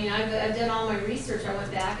 because I mean, I've done all my research. I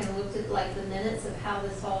went back and looked at like the minutes of how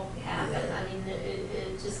this all happened. I mean,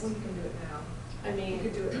 it just, We can do it now. I We mean,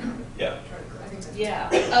 could do it now. Yeah. I think that's. yeah.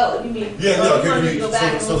 Oh, you mean? Yeah, oh, no, you want me to okay, go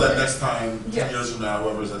back and so look that at- next time, 10 Yes. years from now,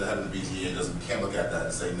 whoever's at the head of the BZA can't look at that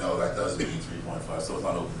and say, no, that does mean 3.5, so it's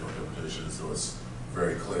not open to interpretation, so it's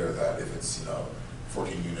very clear that if it's,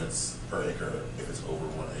 14 units per acre, if it's over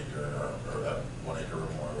 1 acre, or at 1 acre or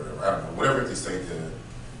more, or whatever, I don't know, whatever they say to,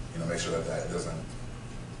 make sure that that doesn't,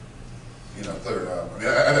 clear it up. I mean,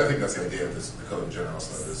 I think that's the idea of this, the code in general,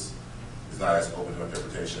 so that is not as open to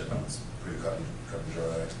interpretation, it's pretty cut and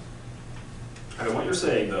dry. I mean, what you're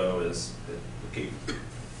saying though is, that, okay,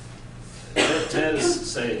 Ted is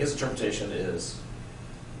saying his interpretation is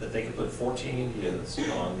that they can put 14 units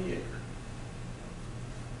on the acre.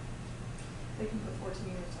 They can put 14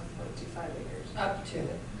 units on 0.25 acres. Up to.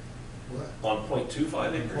 What? On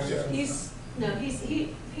 0.25 acres? Yeah.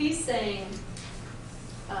 He's saying,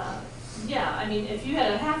 yeah, I mean, if you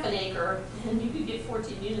had a half an acre and you could get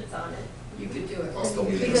 14 units on it. You could do it. I'll still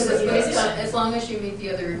meet the Because it's based on, setbacks. as long as you meet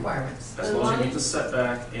the other requirements. As long as you meet the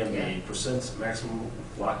setback and Yeah. the percent maximum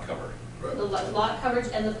lot cover Right. The lot coverage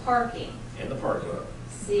and the parking. and the parking.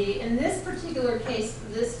 See, in this particular case,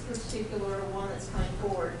 this particular one that's coming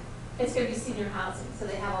forward, it's gonna be senior housing, so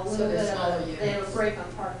they have a So little they're bit of, smaller they have a units. break on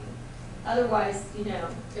parking. Otherwise, It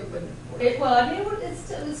wouldn't work. well, I mean, it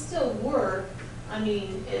would still work, I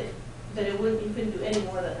mean, but you couldn't do any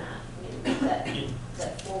more than that. I mean,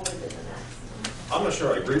 that forward than the maximum. I'm not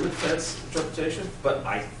sure I agree with Ted's interpretation, but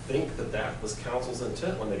I think that that was council's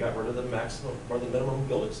intent when they got rid of the maximum or the minimum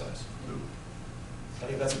building size. I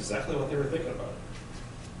think that's exactly what they were thinking about.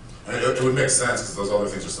 I mean, it would make sense because those other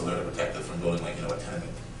things are still there to protect it from building like, you know, a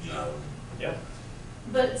tenement, you know. Yeah.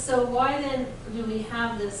 But so why then do we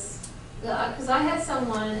have this, because I had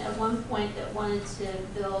someone at one point that wanted to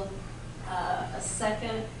build a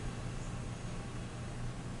second,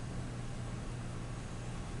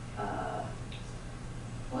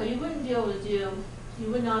 well, you wouldn't be able to do, you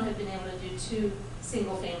would not have been able to do 2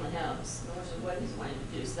 single-family homes, which is what he's wanting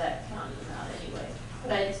to do, so that counted him out anyway.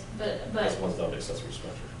 This one's not an accessory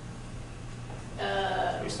structure,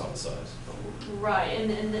 based on the size. Right, and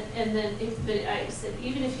then if, but I said,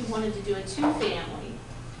 even if you wanted to do a 2-family,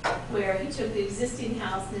 where he took the existing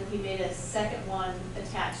house and then he made a second one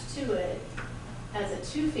attached to it as a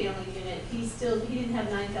 2-family unit, he didn't have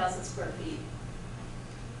 9,000 square feet.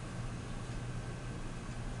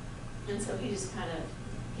 And so he just kind of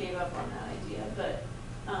gave up on that idea, but,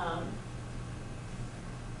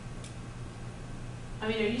 I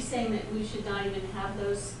mean, are you saying that we should not even have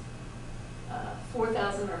those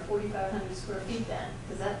 4,000 or 4,500 square feet then?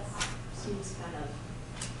 Because that seems kind of.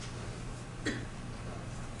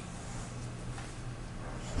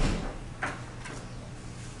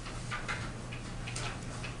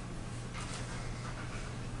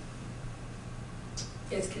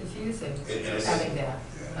 It's confusing It is. having that,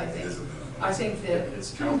 Yeah, I it think. is a minimum. I think that,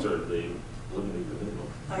 It's counter the limiting the minimum.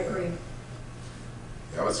 I agree.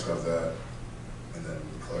 Yeah, I would scrub that and then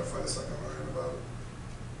clarify the second line about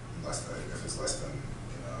less than, if it's less than,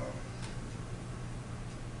 you know,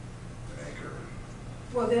 an acre.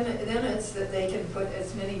 Well, then it's that they can put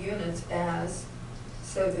as many units as,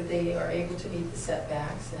 so that they are able to meet the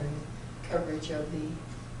setbacks and coverage of the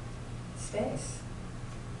space.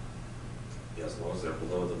 Yeah, as long as they're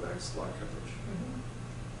below the max lot coverage.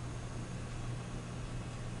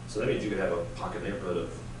 So that means you could have a pocket neighborhood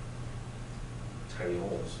of tiny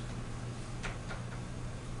homes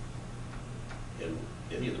in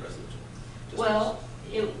any of the residential districts. Well,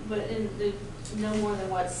 but in the, no more than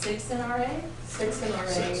what, 6 in RA? 6 in RA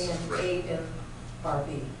Six, and right. 8 in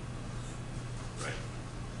RB. Right.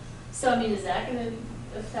 So, I mean, is that gonna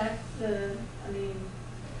affect the, I mean,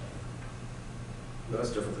 No, that's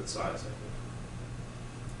different than size, I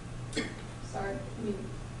think. sorry, I mean,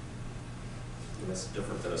 And that's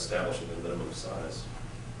different than establishing a minimum size.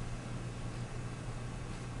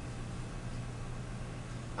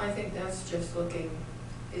 I think that's just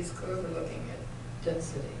is clearly looking at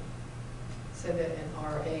density. So that in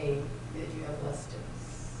RA, that you have less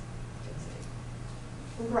density.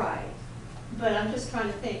 right. But I'm just trying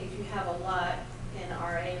to think, if you have a lot in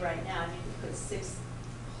RA right now, and you can put 6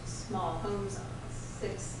 small homes on,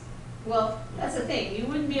 6, well, that's the thing, you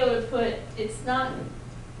wouldn't be able to put, it's not,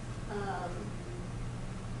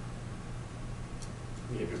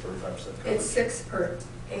 You give your 35% coverage. It's 6 per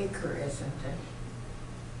acre, isn't it?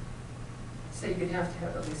 So you'd have to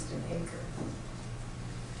have at least an acre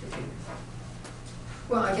to do.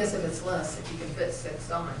 Well, I guess if it's less, if you can fit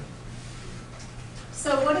 6 on.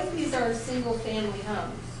 so what if these are single-family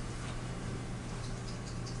homes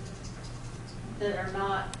that are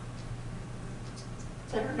not,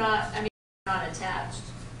 I mean, not attached?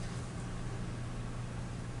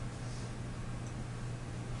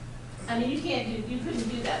 I mean, you couldn't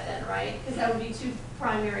do that then, right? Because that would be 2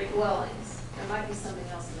 primary dwellings. There might be something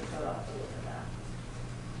else in the code, I'll have to look at that.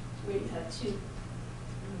 Where you have 2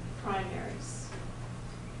 primaries.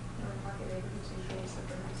 Market acres usually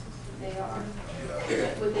separate houses. They are.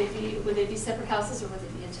 Yeah. But would they be separate houses or would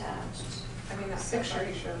they be attached? I mean, that picture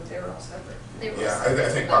you showed, they were all separate. They were Yeah, I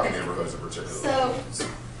think pocket Okay. neighborhoods are particularly. So,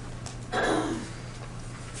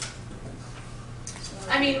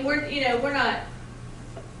 I mean, we're not,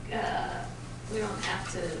 we don't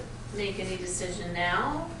have to make any decision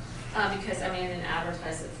now, because, I mean, I didn't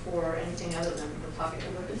advertise it for anything other than the pocket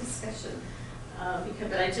neighborhood discussion.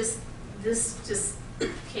 But this just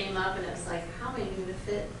came up and it was like, how am I going to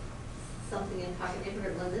fit something in pocket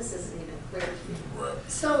neighborhood when this isn't even clear to me? Right.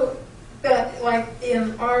 So, but like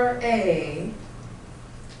in RA,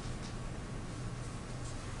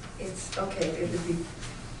 it's, okay, it would be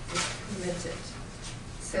permitted.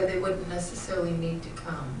 So they wouldn't necessarily need to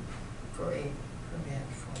come for a permit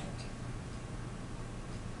for it.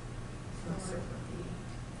 So it would be-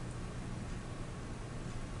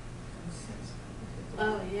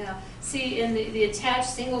 Oh, yeah. See, in the attached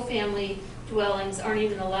single-family dwellings aren't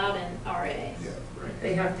even allowed in RA. Yeah. Right.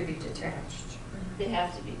 They have to be detached. They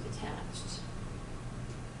have to be detached.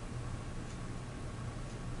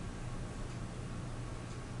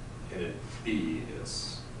 and it B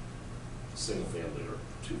is single family or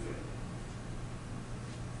two family.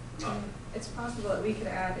 It's possible that we could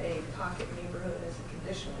add a pocket neighborhood as a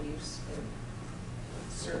conditional use in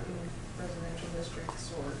certain residential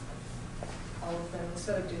districts or all of them,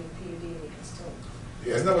 instead of doing PUD, we can still.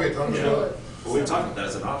 Yeah, isn't that what you're talking Yeah. about? But we talked about that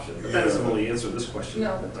as an option, but that doesn't really answer this question.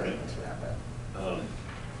 No, but Right. into that, but.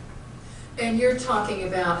 And you're talking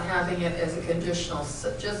about having it as a conditional,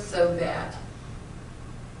 just so that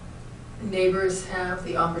neighbors have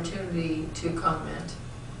the opportunity to comment?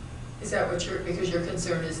 Is that what because your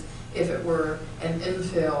concern is if it were an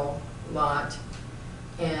infill lot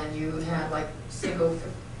and you had like single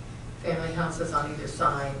family houses on either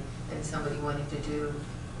side and somebody wanting to do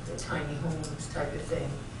the tiny homes type of thing,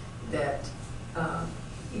 that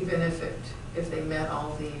even if they met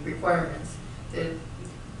all the requirements, that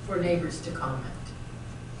for neighbors to comment?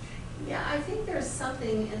 Yeah, I think there's something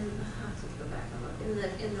in, I'll have to go back and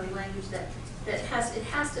look, in the language that has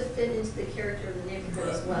to fit into the character of the neighborhood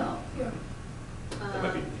as well. Yeah. That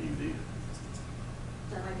might be the PUD.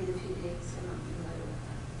 That might be the PUD, so I'm not familiar with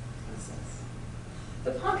that process.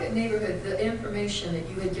 The pocket neighborhood, the information that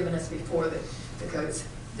you had given us before the codes,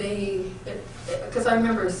 because I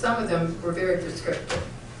remember some of them were very prescriptive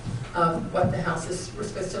of what the houses were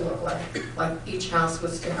supposed to look like. Like each house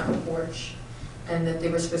was to have a porch, and that they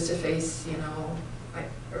were supposed to face, like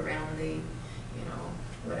around the,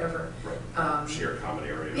 whatever. Right. Shared common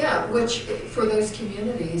area. Yeah, which for those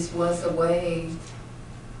communities was a way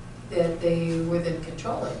that they were then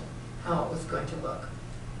controlling how it was going to look.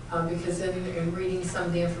 Because in reading some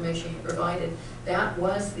of the information you provided, that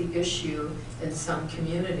was the issue in some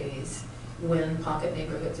communities when pocket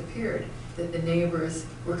neighborhoods appeared, that the neighbors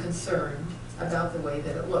were concerned about the way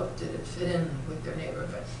that it looked. Did it fit in with their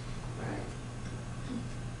neighborhood? Right.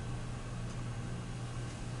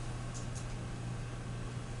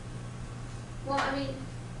 Well, I mean,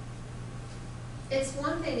 it's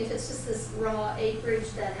one thing if it's just this raw acreage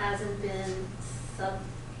that hasn't been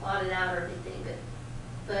plotted out or anything,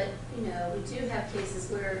 but we do have cases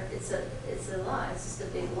where it's a lot, it's just a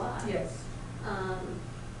big lot. Yes.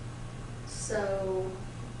 So,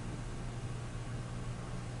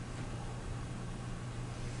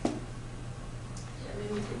 I mean,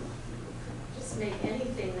 we could just make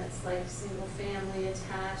anything that's like single family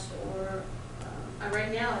attached or,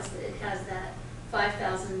 right now it has that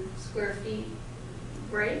 5,000 square feet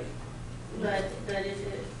break, but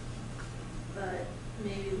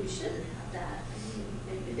maybe we shouldn't have that. I mean,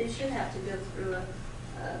 maybe they should have to go through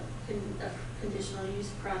a conditional use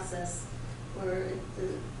process where the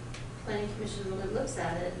planning commission really looks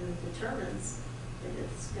at it and determines that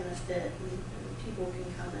it's going to fit and people can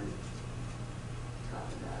come and talk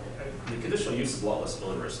about it. The conditional use is a lot less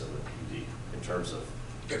onerous than the PUD in terms of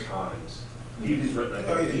times. PUD's written, I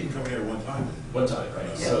Oh, yeah, you think, can come here one time. one time, right?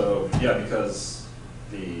 Yeah. So, yeah, because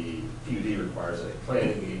the PUD requires a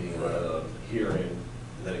planning meeting, a hearing,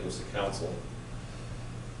 and then it goes to council.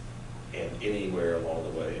 And anywhere along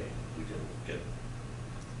the way, you can get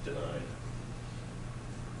denied.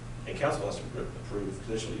 And council has to approve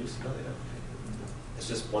conditional use. No, they don't. It's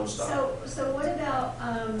just one stop. So what about,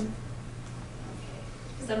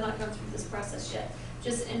 because I'm not going through this process yet,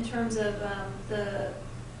 just in terms of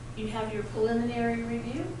you have your preliminary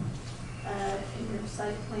review, in your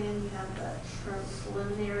site plan, you have the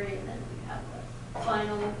preliminary, and then you have the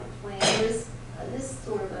final plan. This is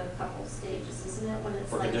sort of a couple stages, isn't it, when it's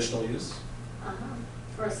For like. conditional use?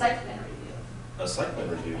 For a site plan review. A site plan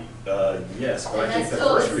review? Yes, but I And think that's the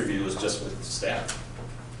still- first review is just with staff.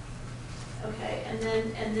 Okay, and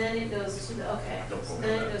then it goes to the, okay, No so problem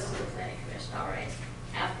then with it that. goes to the planning commission, all right,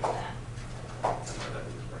 after that.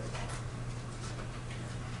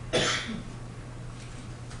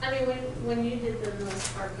 I mean, when you did the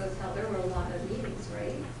North Park Hotel, there were a lot of meetings,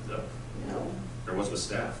 right? No, No, there was with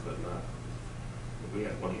staff, but not, we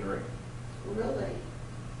had one hearing. really?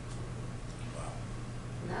 Wow.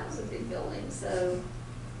 And that was a big building, so,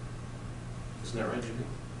 Isn't that right, Judy?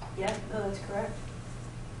 Yeah, no, that's correct.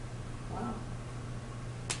 wow.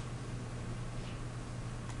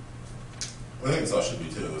 Well, I think it's all should be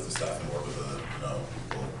too, if the staff can work with the,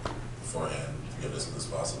 people beforehand, to get as soon as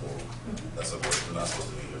possible. That's what we're not supposed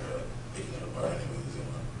to be picking it apart anyways,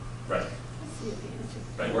 Right. That's the advantage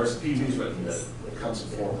of- Right, whereas the PUD is written that it comes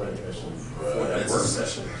before planning commission, before that It's- work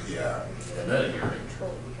session, Yeah, and then a hearing.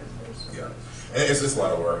 Control because there's. yeah. And it's just a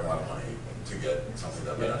lot of work, a lot of money to get something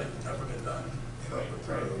that may not even ever get done, Right.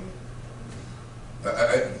 through.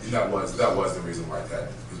 That was the reason why Ted,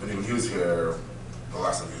 because when he was here the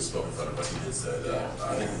last time he was spoken in front of us, he did say that,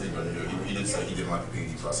 he did say he didn't like the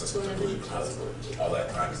PUD process particularly because all that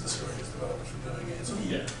time is discourages developers from doing it. So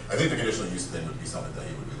he, Yeah. I think the conditional use thing would be something that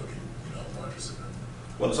he would be looking, more interested in.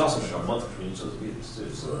 Well, there's also a month between each of those meetings too,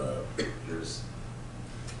 so there's,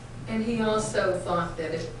 And he also thought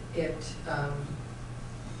that the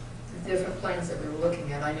different plans that we were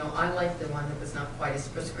looking at, I know I liked the one that was not quite as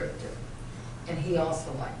prescriptive. And he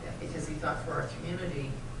also liked that because he thought for our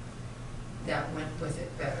community, that went with it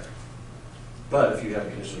better. but if you have a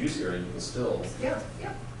conditional use hearing, you can still Yeah,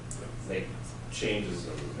 yeah. make changes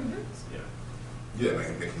and, Mhm. yeah. Yeah,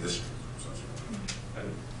 making the condition. And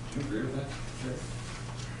do you agree with that? Sure.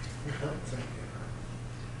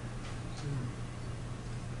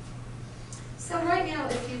 So right now,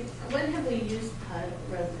 when have we used PUD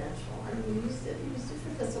residential? I mean, we used it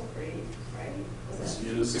for Thistle Creek, right? Was It's it?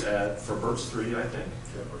 used for Birch 3, I think.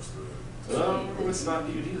 Yeah, works through it. It's not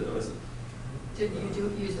PUD though, is it? Did you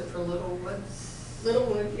use it for Little Woods?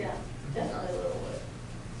 Littlewood, yeah, definitely Littlewood.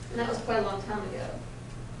 And that was quite a long time ago.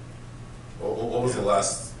 What was the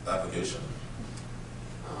last application?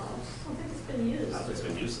 I don't think it's been used. I think it's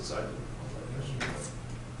been used since I've been.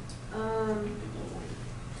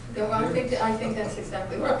 No, I think that's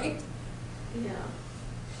exactly right. Yeah.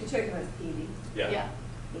 She took it with PD. Yeah.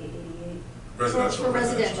 888. Residential. For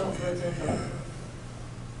residential.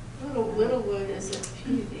 Yeah. Littlewood is a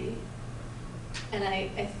PUD. And I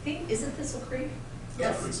think, isn't Thistle Creek?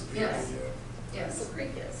 That's pretty severe, Yes. yeah. Yes. Thistle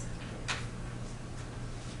Creek is.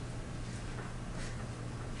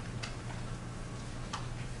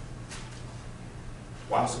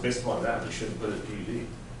 Wow, so based upon that, we shouldn't put it PUD.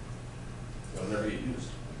 It'll never get used.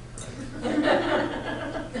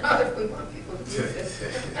 Not if we want people to use it.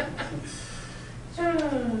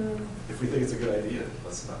 If we think it's a good idea,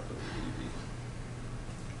 let's not put it PUD.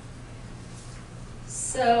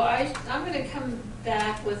 So I'm going to come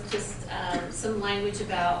back with just some language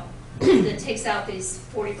about, that takes out these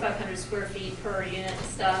 4,500 square feet per unit and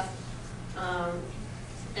stuff.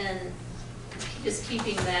 And just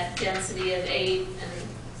keeping that density of 8 and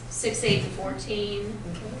 6, 8, and 14.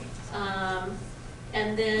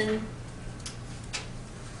 And then,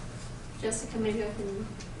 Jessica, maybe I can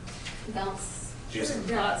bounce Yes. some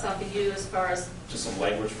thoughts off of you as far as Just some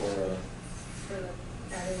language for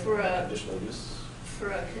for a additional use.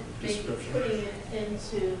 maybe Description. putting it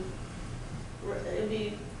into, it'd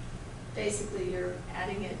be, basically you're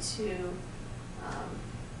adding it to,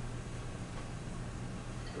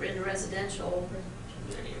 in residential,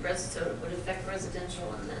 so it would affect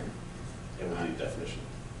residential and then And we need definition.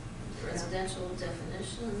 residential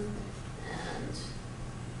definition and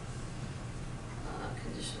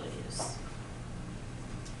conditional use.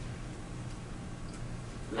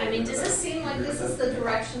 I mean, does this seem like this is the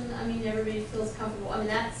direction, I mean, everybody feels comfortable? I mean,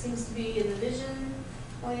 that seems to be in the vision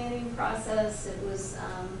planning process. It was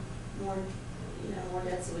more, more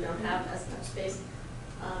dense, so we don't have as much space.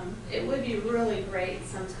 It would be really great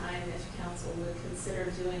sometime if council would consider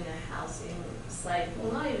doing a housing site,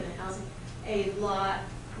 well, not even a housing, a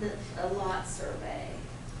lot survey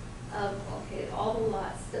of, okay, all the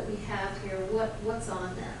lots that we have here, what's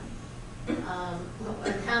on them?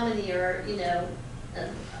 And how many are,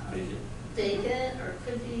 vacant or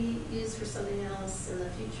could be used for something else in the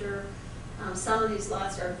future. Some of these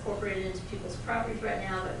lots are incorporated into people's properties right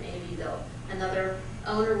now, but maybe another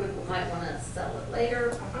owner might want to sell it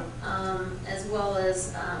later, as well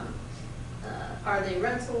as are they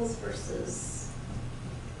rentals versus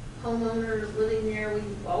homeowners living there? We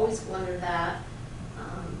always wonder that.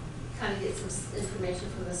 Kind of get some information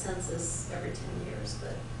from the census every 10 years,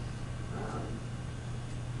 but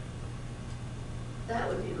that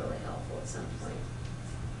would be really helpful at some point.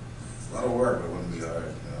 It's a lot of work, but it wouldn't be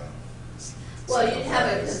hard, Well, you'd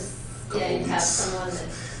have Couple you'd have weeks. someone that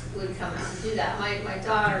would come out and do that. My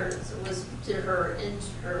daughter did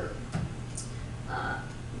her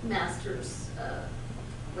master's,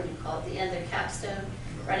 what do you call it, the end of capstone.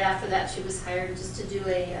 Right after that, she was hired just to do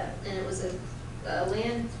and it was a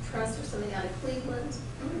land trust or something out of Cleveland.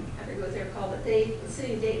 I forget what they're called, but the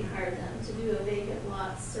city of Dayton hired them to do a vacant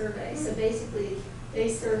lot survey. So basically, they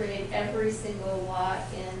surveyed every single lot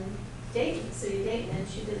in Dayton, city of Dayton, and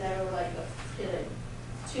she did that over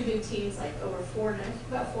two big teams, over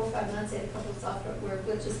about 4 or 5 months. They had a couple of software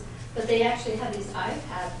glitches, but they actually had these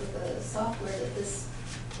iPads with the software that this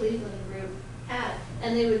Cleveland group had,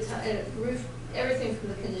 and they would roof everything from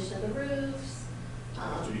the condition of the roofs.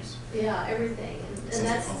 Jeez. Yeah, everything, and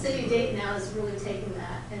that's, the city of Dayton now is really taking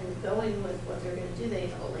that and going with what they're gonna do. They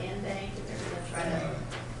have a land bank and they're gonna try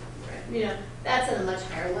to, that's at a much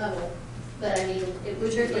higher level, but I mean, it would be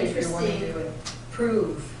Particularly if you're wanting interesting. to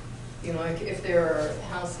improve You know, like if there are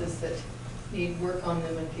houses that need work on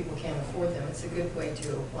them and people can't afford them, it's a good way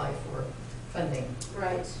to apply for funding.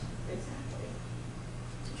 Right, exactly.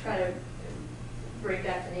 To try to bring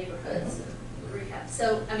back the neighborhoods and rehab.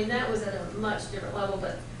 So, I mean, that was at a much different level,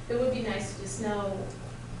 but it would be nice to just know,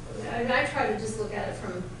 I mean, I try to just look at it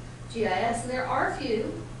from GIS, and there are a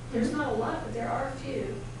few, there's not a lot, but there are a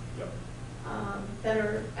few Yep. that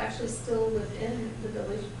are actually still within the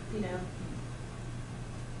village, you know,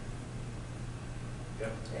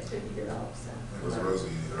 Yep. that could be developed, so. It was Rosie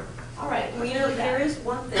either. All right, Well, you know, there is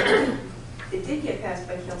one thing that did get passed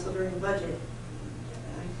by council during the budget.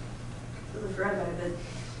 I completely forgot about it,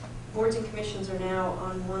 but boards and commissions are now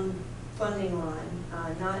on one funding line.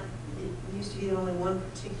 Not, it used to be that only one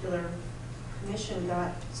particular commission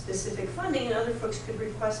got specific funding and other folks could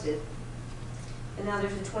request it. And now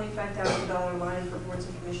there's a $25,000 line for boards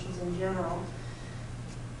and commissions in general.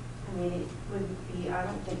 I mean, it would be, I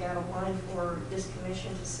don't think, out of line for this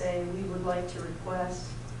commission to say, we would like to request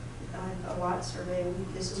a lot survey.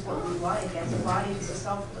 This is what we'd like. As a body, this is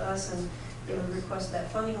helpful to us, and they would request that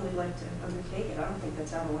funding, we'd like to undertake it. I don't think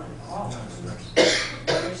that's out of line at all.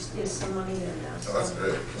 There's some money there now. Oh, that's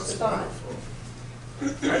great. Just That's a thought. wonderful.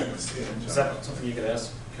 Is that something you can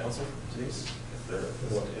ask council, Denise, if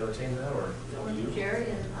they want to entertain that, or you? Jerry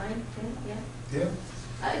and I, yeah. Yeah.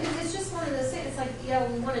 Because it's just one of those things, it's like, yeah,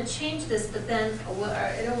 we want to change this, but then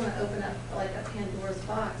I don't want to open up like a Pandora's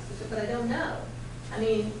box, but I don't know. I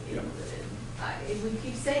mean, Yeah. we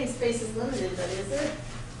keep saying space is limited, but is it?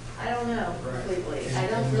 I don't know Right. completely. And- I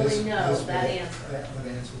don't and really this- know this that would- answer. That would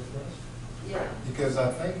answer the question. Yeah. Because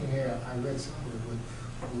I think in here, I read somewhere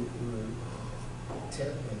where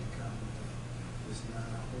technically, there's not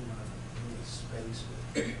a whole lot of really space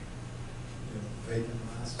with, you know, vacant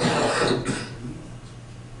lots.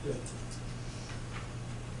 Yeah.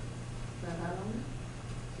 But I don't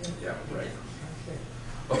know. Yeah, right. Okay.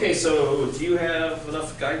 Okay, so do you have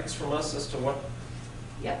enough guidance from us as to what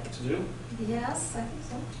Yep. to do? Yes, I think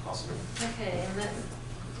so. Awesome. Okay, and then.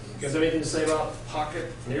 You guys have anything to say about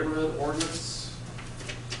pocket neighborhood ordinance?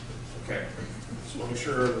 Okay, just want to make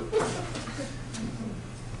sure.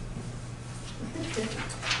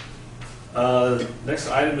 Next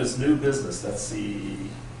item is new business. That's the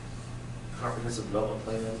comprehensive development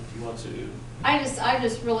plan. Do you want to? I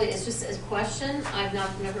just really, it's just a question. I've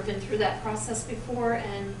never been through that process before,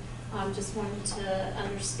 and just wanted to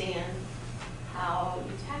understand how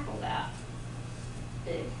you tackle that.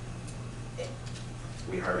 Big.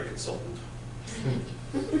 We hired a consultant.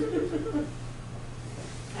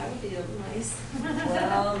 That would be nice.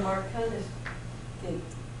 Well, Mark kind of did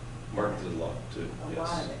Mark did a lot too. a Yes.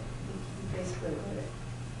 lot of it. He basically wrote it.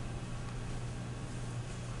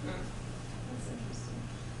 That's interesting.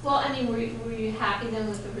 Well, I mean, were you happy then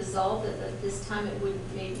with the result that this time it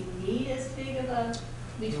wouldn't maybe need as big of a,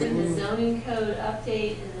 between the zoning code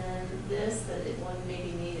update and then this, that it wouldn't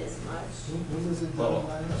maybe need as much? When was it Well,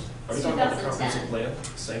 done last? Are you talking about the 2010. comprehensive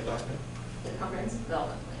plan, same document? The comprehensive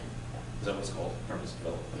development plan, Is that what it's called? Comprehensive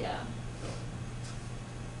development plan? yeah.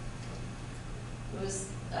 It was,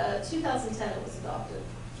 2010 it was adopted.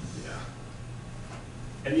 Yeah.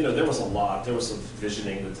 And, you know, there was a lot, there was some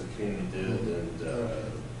visioning that the community did and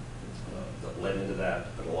that led into that,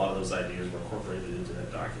 but a lot of those ideas were incorporated into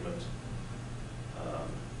that document.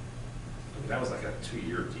 I mean, that was like a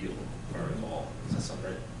 2-year deal, if I recall. Does that sound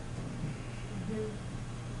right?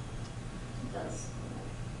 It does.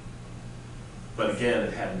 But again,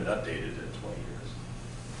 it hadn't been updated in 20 years.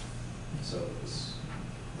 So it was,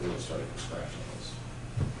 we were starting from scratch on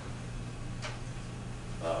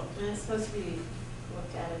those. And it's supposed to be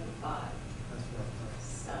looked at every 5, That's what I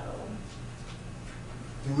so. thought.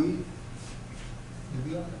 Do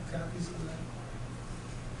we all have copies of that?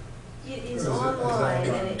 It Or is is it- is that online,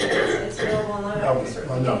 and online? it's available online. I can Okay,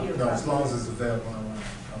 certainly well, give you a no, as copy. long as it's available online,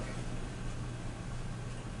 okay.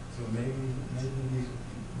 So maybe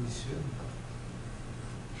we should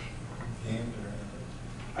gander at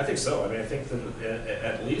it. I think so. I mean, I think that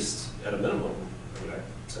at least, at a minimum, I mean,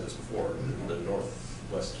 I said this before, the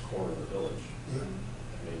northwest corner of the village. Yeah.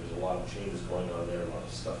 I mean, there's a lot of changes going on there, a lot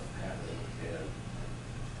of stuff happening, and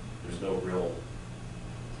there's no real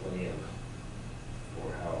plan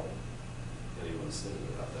for how anyone's thinking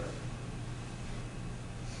about that.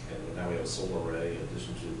 And now we have a solar array in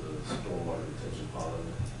addition to the stormwater retention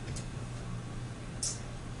pond.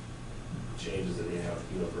 Changes that we have at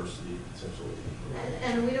the university potentially.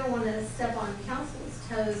 And we don't want to step on council's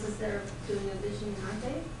toes as they're doing a vision, aren't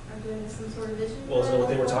they? Are doing some sort of vision? Well, isn't that what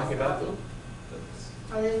they were plan? talking about though? That's-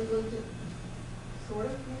 Are they looked at, sort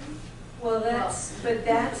of, maybe? Well, but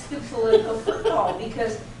that's the political football,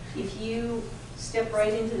 because if you step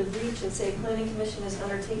right into the breach and say, planning commission is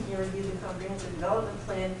undertaking a review of the comprehensive development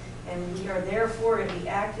plan, and we are therefore to be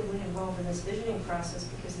actively involved in this visioning process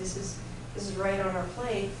because this is right on our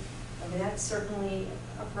plate, I mean, that's certainly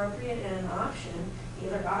appropriate and an option.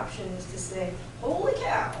 The other option is to say, holy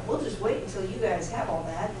cow, we'll just wait until you guys have all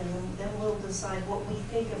that, and then we'll decide what we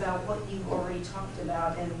think about what you've already talked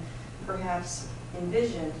about and perhaps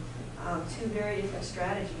envisioned. Two very different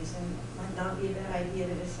strategies, and it might not be a bad idea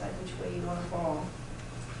to decide which way you want to fall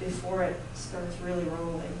before it starts really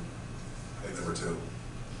rolling. I think number two.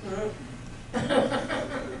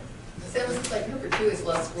 Sounds like number 2 is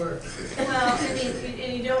less work. Well, I mean,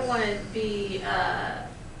 and you don't want to be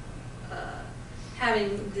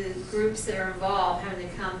having the groups that are involved having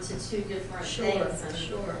to come to two different Sure, things and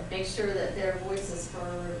sure. make sure that their voice is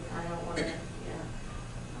heard. I don't want to, yeah.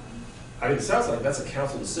 I mean, it sounds like that's a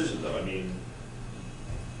council decision, though. I mean,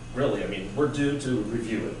 really, I mean, we're due to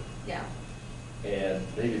review it, Yeah. and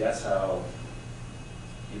maybe that's how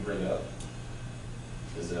you bring it up,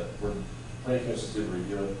 is that we're, planning commission's due to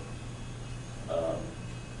review it.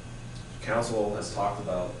 Council has talked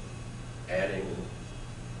about adding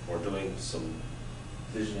or doing some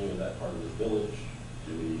visioning of that part of the village.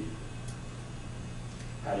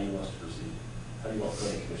 How do you want us to proceed? How do you want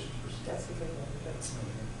planning commission to proceed? That's a good one. That's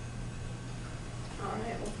All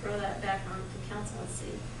right, we'll throw that back on to council and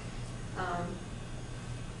see.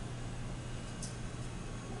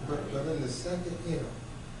 But in the second,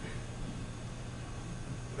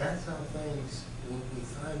 that's how things, we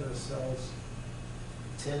find ourselves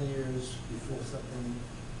 10 years before something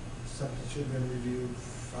should have been reviewed,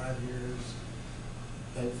 5 years,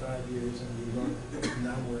 and 5 years, and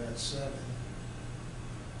now we're at 7.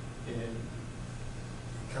 And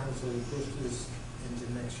council will push this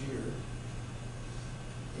into next year.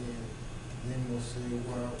 And then we'll say,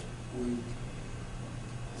 well,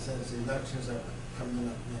 since elections are coming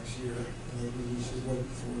up next year, maybe we should wait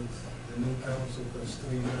for the new council, because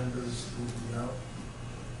 3 members will be out.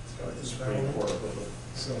 It's kind of like the Supreme Court equivalent.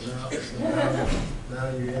 So now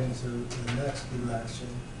you're into the next election,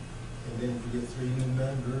 and then if you get 3 new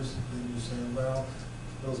members, then you're saying, well,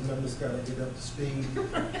 those members gotta get up to speed. You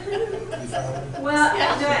follow me? Well,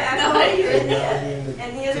 Yeah. no, I follow you. And now you're in the-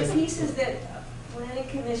 And the other piece is that planning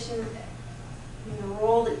commission, the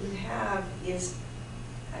role that you have is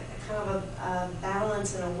a kind of a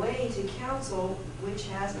balance in a way to council, which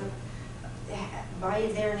has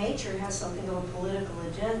by their nature has something of a political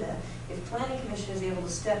agenda. If planning commission is able to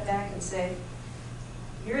step back and say,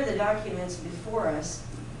 here are the documents before us,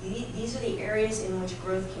 these are the areas in which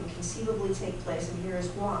growth can conceivably take place, and here is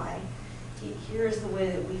why. Here is the way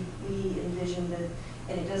that we envision that,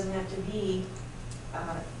 and it doesn't have to be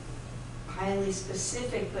highly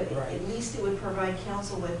specific, but Right. at least it would provide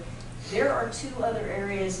council with, there are 2 other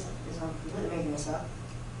areas, I'm making this up,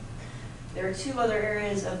 there are 2 other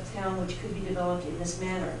areas of town which could be developed in this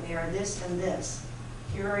manner. They are this and this.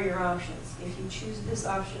 Here are your options. If you choose this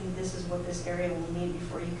option, this is what this area will need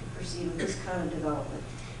before you can proceed with this kind of development.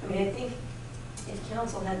 I mean, I think if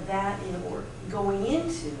council had that in order, going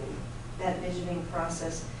into that visioning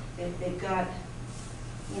process, they've got,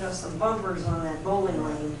 some bumpers on that bowling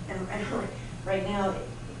lane. And right now,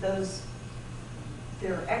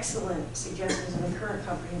 there are excellent suggestions in the current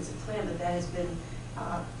comprehensive plan, but that has been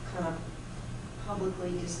kind of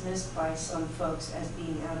publicly dismissed by some folks as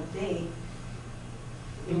being out of date.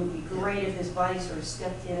 It would be great if this body sort of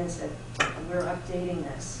stepped in and said, we're updating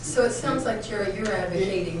this. So it sounds like, Jerry, you're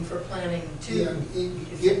advocating for planning Yeah, too.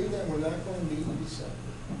 given that we're not going to meet in December,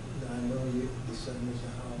 now I know December's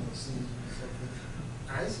a holiday season,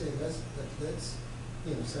 I say let's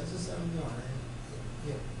set this online,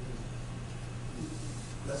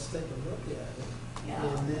 let's take a look at it. Yeah.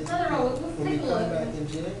 And then No, no, we'll when we take a come look. back in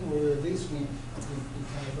January, at least we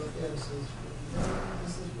kind of look at it and says,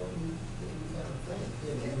 this is what we got to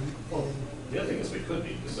think. The other thing is we could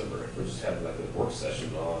be in December, if we're just having like a work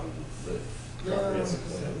session on the comprehensive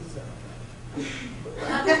plan. We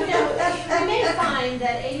may find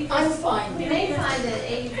that 80%. I'm fine. We may find that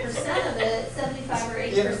 80% of it, 75 or 80%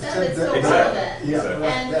 of it's Yeah, still exactly. relevant.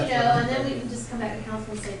 Yeah. And then we can just come back to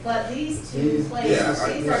council and say, but these 2 These- places,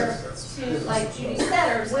 Yeah, these that's- are 2, like Judy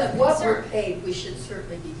said, are With of what we're concern. paid, we should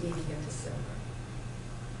certainly be meeting in December.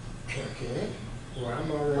 Okay, well,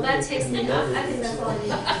 I'm already. Well, that takes in the me, I think that's all I motor.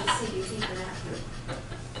 need for the CDC for that.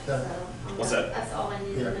 So, What's that? That's all I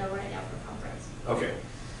need to Yeah. know right now for conference. Okay,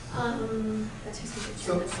 That takes me to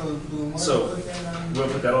So, agenda. so do we want to So, put that on? we'll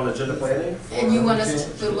put that on agenda planning? And you want us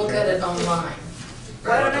to look at it online?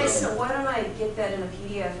 why don't I get that in a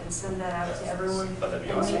PDF and send that out to everyone? That'd be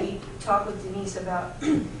And awesome. maybe talk with Denise about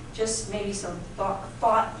just maybe some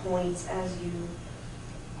thought points as you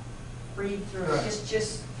read through, Right.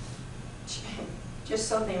 just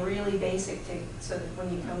something really basic to, so that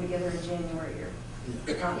when you come together in January,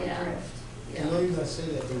 you're not Yeah. adrift. The reason I say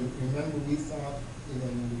that, but remember we thought,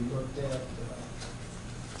 when we looked at,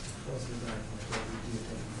 what's the document that we did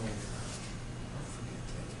that we voted on? I forget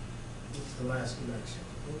that. It's the last election.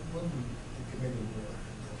 What did the committee were?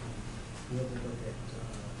 We had to look at,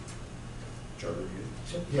 Charter review.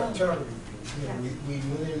 charter review. Yeah. We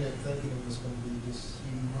went in there thinking it was gonna be this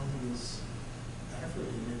humongous effort,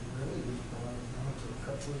 and it really was going down to a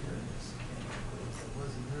couple of years. And it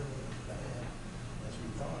wasn't really as bad as we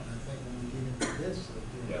thought. And I think when we get into this,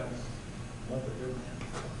 Yeah. another building, I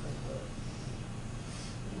think,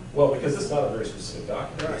 Well, because it's not a very specific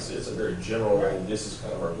document, Right. it's a very general, Right. this is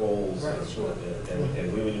kind of our goals, Right.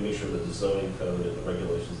 and we need to make sure that the zoning code and the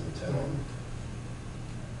regulations in town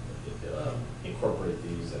incorporate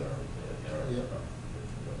these in our, Yep.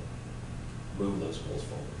 move those goals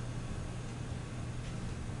forward.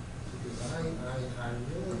 because I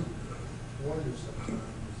really wonder sometimes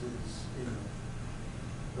is,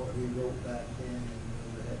 what we wrote back then and where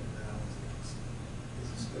we're heading now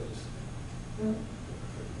is still the same.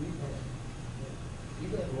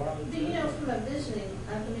 We've had a lot of. From a visioning,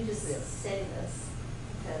 let me just Yeah. say this,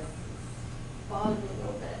 because it's bothered me a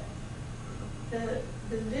little bit.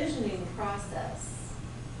 The visioning process,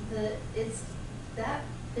 that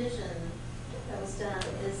vision that was done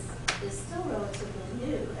is still relatively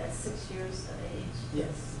new at 6 years of age. Yes.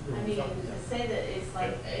 I mean, to say that it's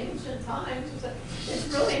like ancient times, it's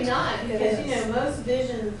really not, because, most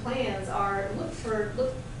vision plans are,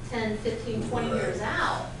 look 10, 15, 20 years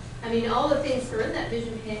out. I mean, all the things that are in that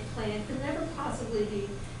vision plan could never possibly be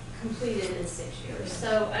completed in 6 years.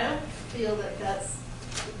 So I don't feel that that's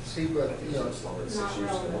See, but, It's longer than 6 Not years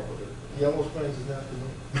to relevant. work with it. Yellow Springs is not the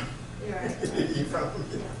you're right. You found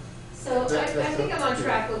Yeah. So I think I'm on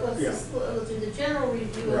track with, let's Yeah. just, we'll do the general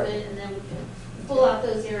review of Right. it, and then we can pull out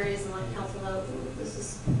those areas and let council know, ooh, this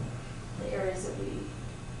is the areas that we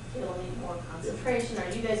feel need more concentration. Are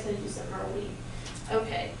you guys gonna do something, or are we?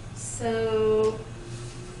 Okay, so,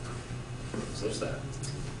 So there's that.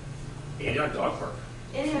 Antioch Dog Park.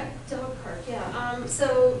 Antioch Dog Park, yeah.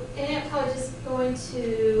 So Antioch College is going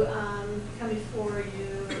to come before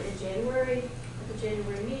you in January, at the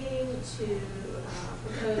January meeting, to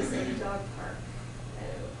propose a dog park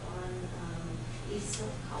on East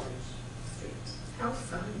North College Street. How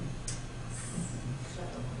fun. So,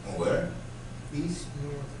 Where? East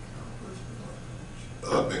North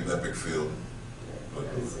That big field.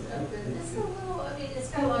 it's open, it's a little, I mean, it's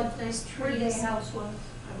got a lot of nice Where Day trees. House was,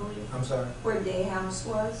 I believe. I'm sorry. Where Day House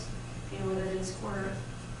was, you know where that is, corner.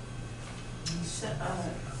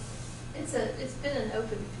 It's been an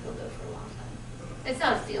open field though for a long time. It's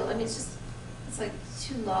not a field, I mean, it's like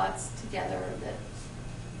 2 lots together that,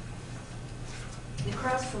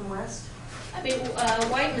 Across from West. I mean,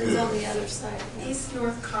 Whiteman's on the other side. East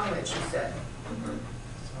North College, you said.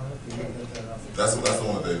 I'll have to look that up. That's the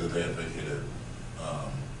one that they had vacated,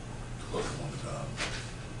 close to one time.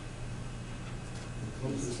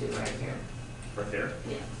 These two right here. Right there.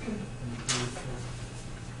 Yeah.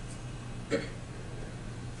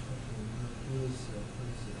 This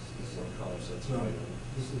is on college, that's No, right.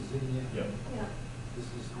 this is in here. Yep. Yeah. This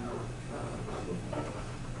is the,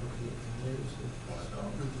 there's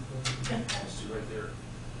Those two right there.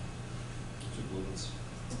 2 blue ones.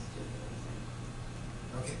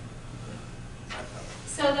 okay.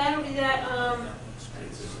 So that'll be that,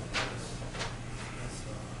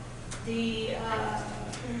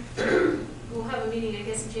 we'll have a meeting, I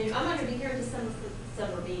guess, in January. I'm not gonna be here in December for the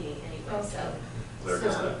December meeting anyway, so. There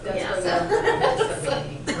goes that. That's Yeah, what so-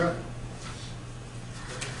 I'm- Right.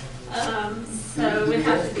 So it would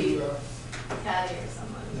have to be Do Patty or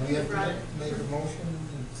someone. we have to run it. make a motion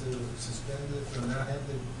to suspend it or not have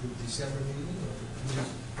the December meeting?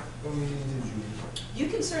 Or what meeting did you? You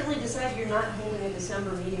can certainly decide you're not holding a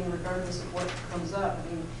December meeting regardless of what comes up. I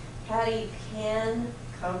mean, Patty can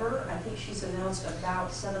cover, I think she's announced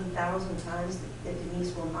about 7,000 times that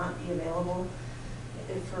Denise will not be available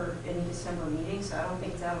for any December meetings. So I don't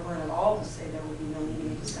think it's out of line at all to say there will be no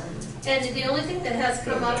meeting in December. And the only thing that has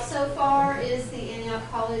come up so far is the Antioch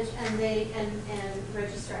College, and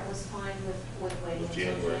registrar was fine with waiting until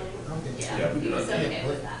January. January. Okay. Yeah, Yeah, we he do was not need- okay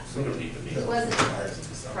with that. We don't need to meet. It wasn't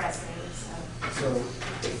So, pressing, so. So.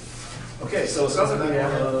 Okay, so it sounds like we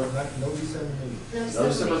have No December meeting. No no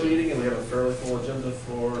December meeting. meeting, and we have a fairly full agenda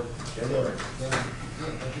for January. Then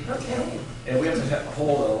Okay. And we have to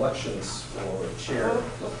hold elections for chair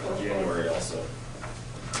in January also.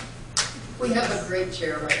 We have a great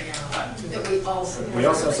chair right now that we also. We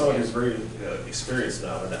also have someone who's very experienced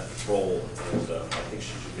now in that role, and I think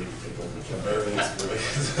she should maybe take over the job. Very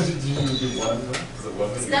experienced. Do you do one? Is it one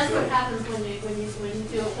So thing? that's what happens when you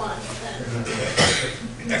do it once,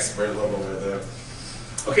 then. Expert level right there.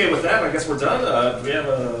 Okay, with that, I guess we're done. Do we have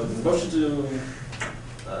a motion to,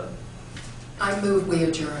 I move we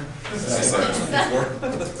adjourn.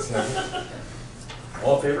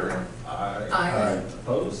 all in favor? Aye.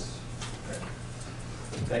 Opposed? Okay.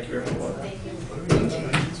 Thank you, everyone. Thank you. Thank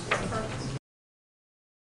you.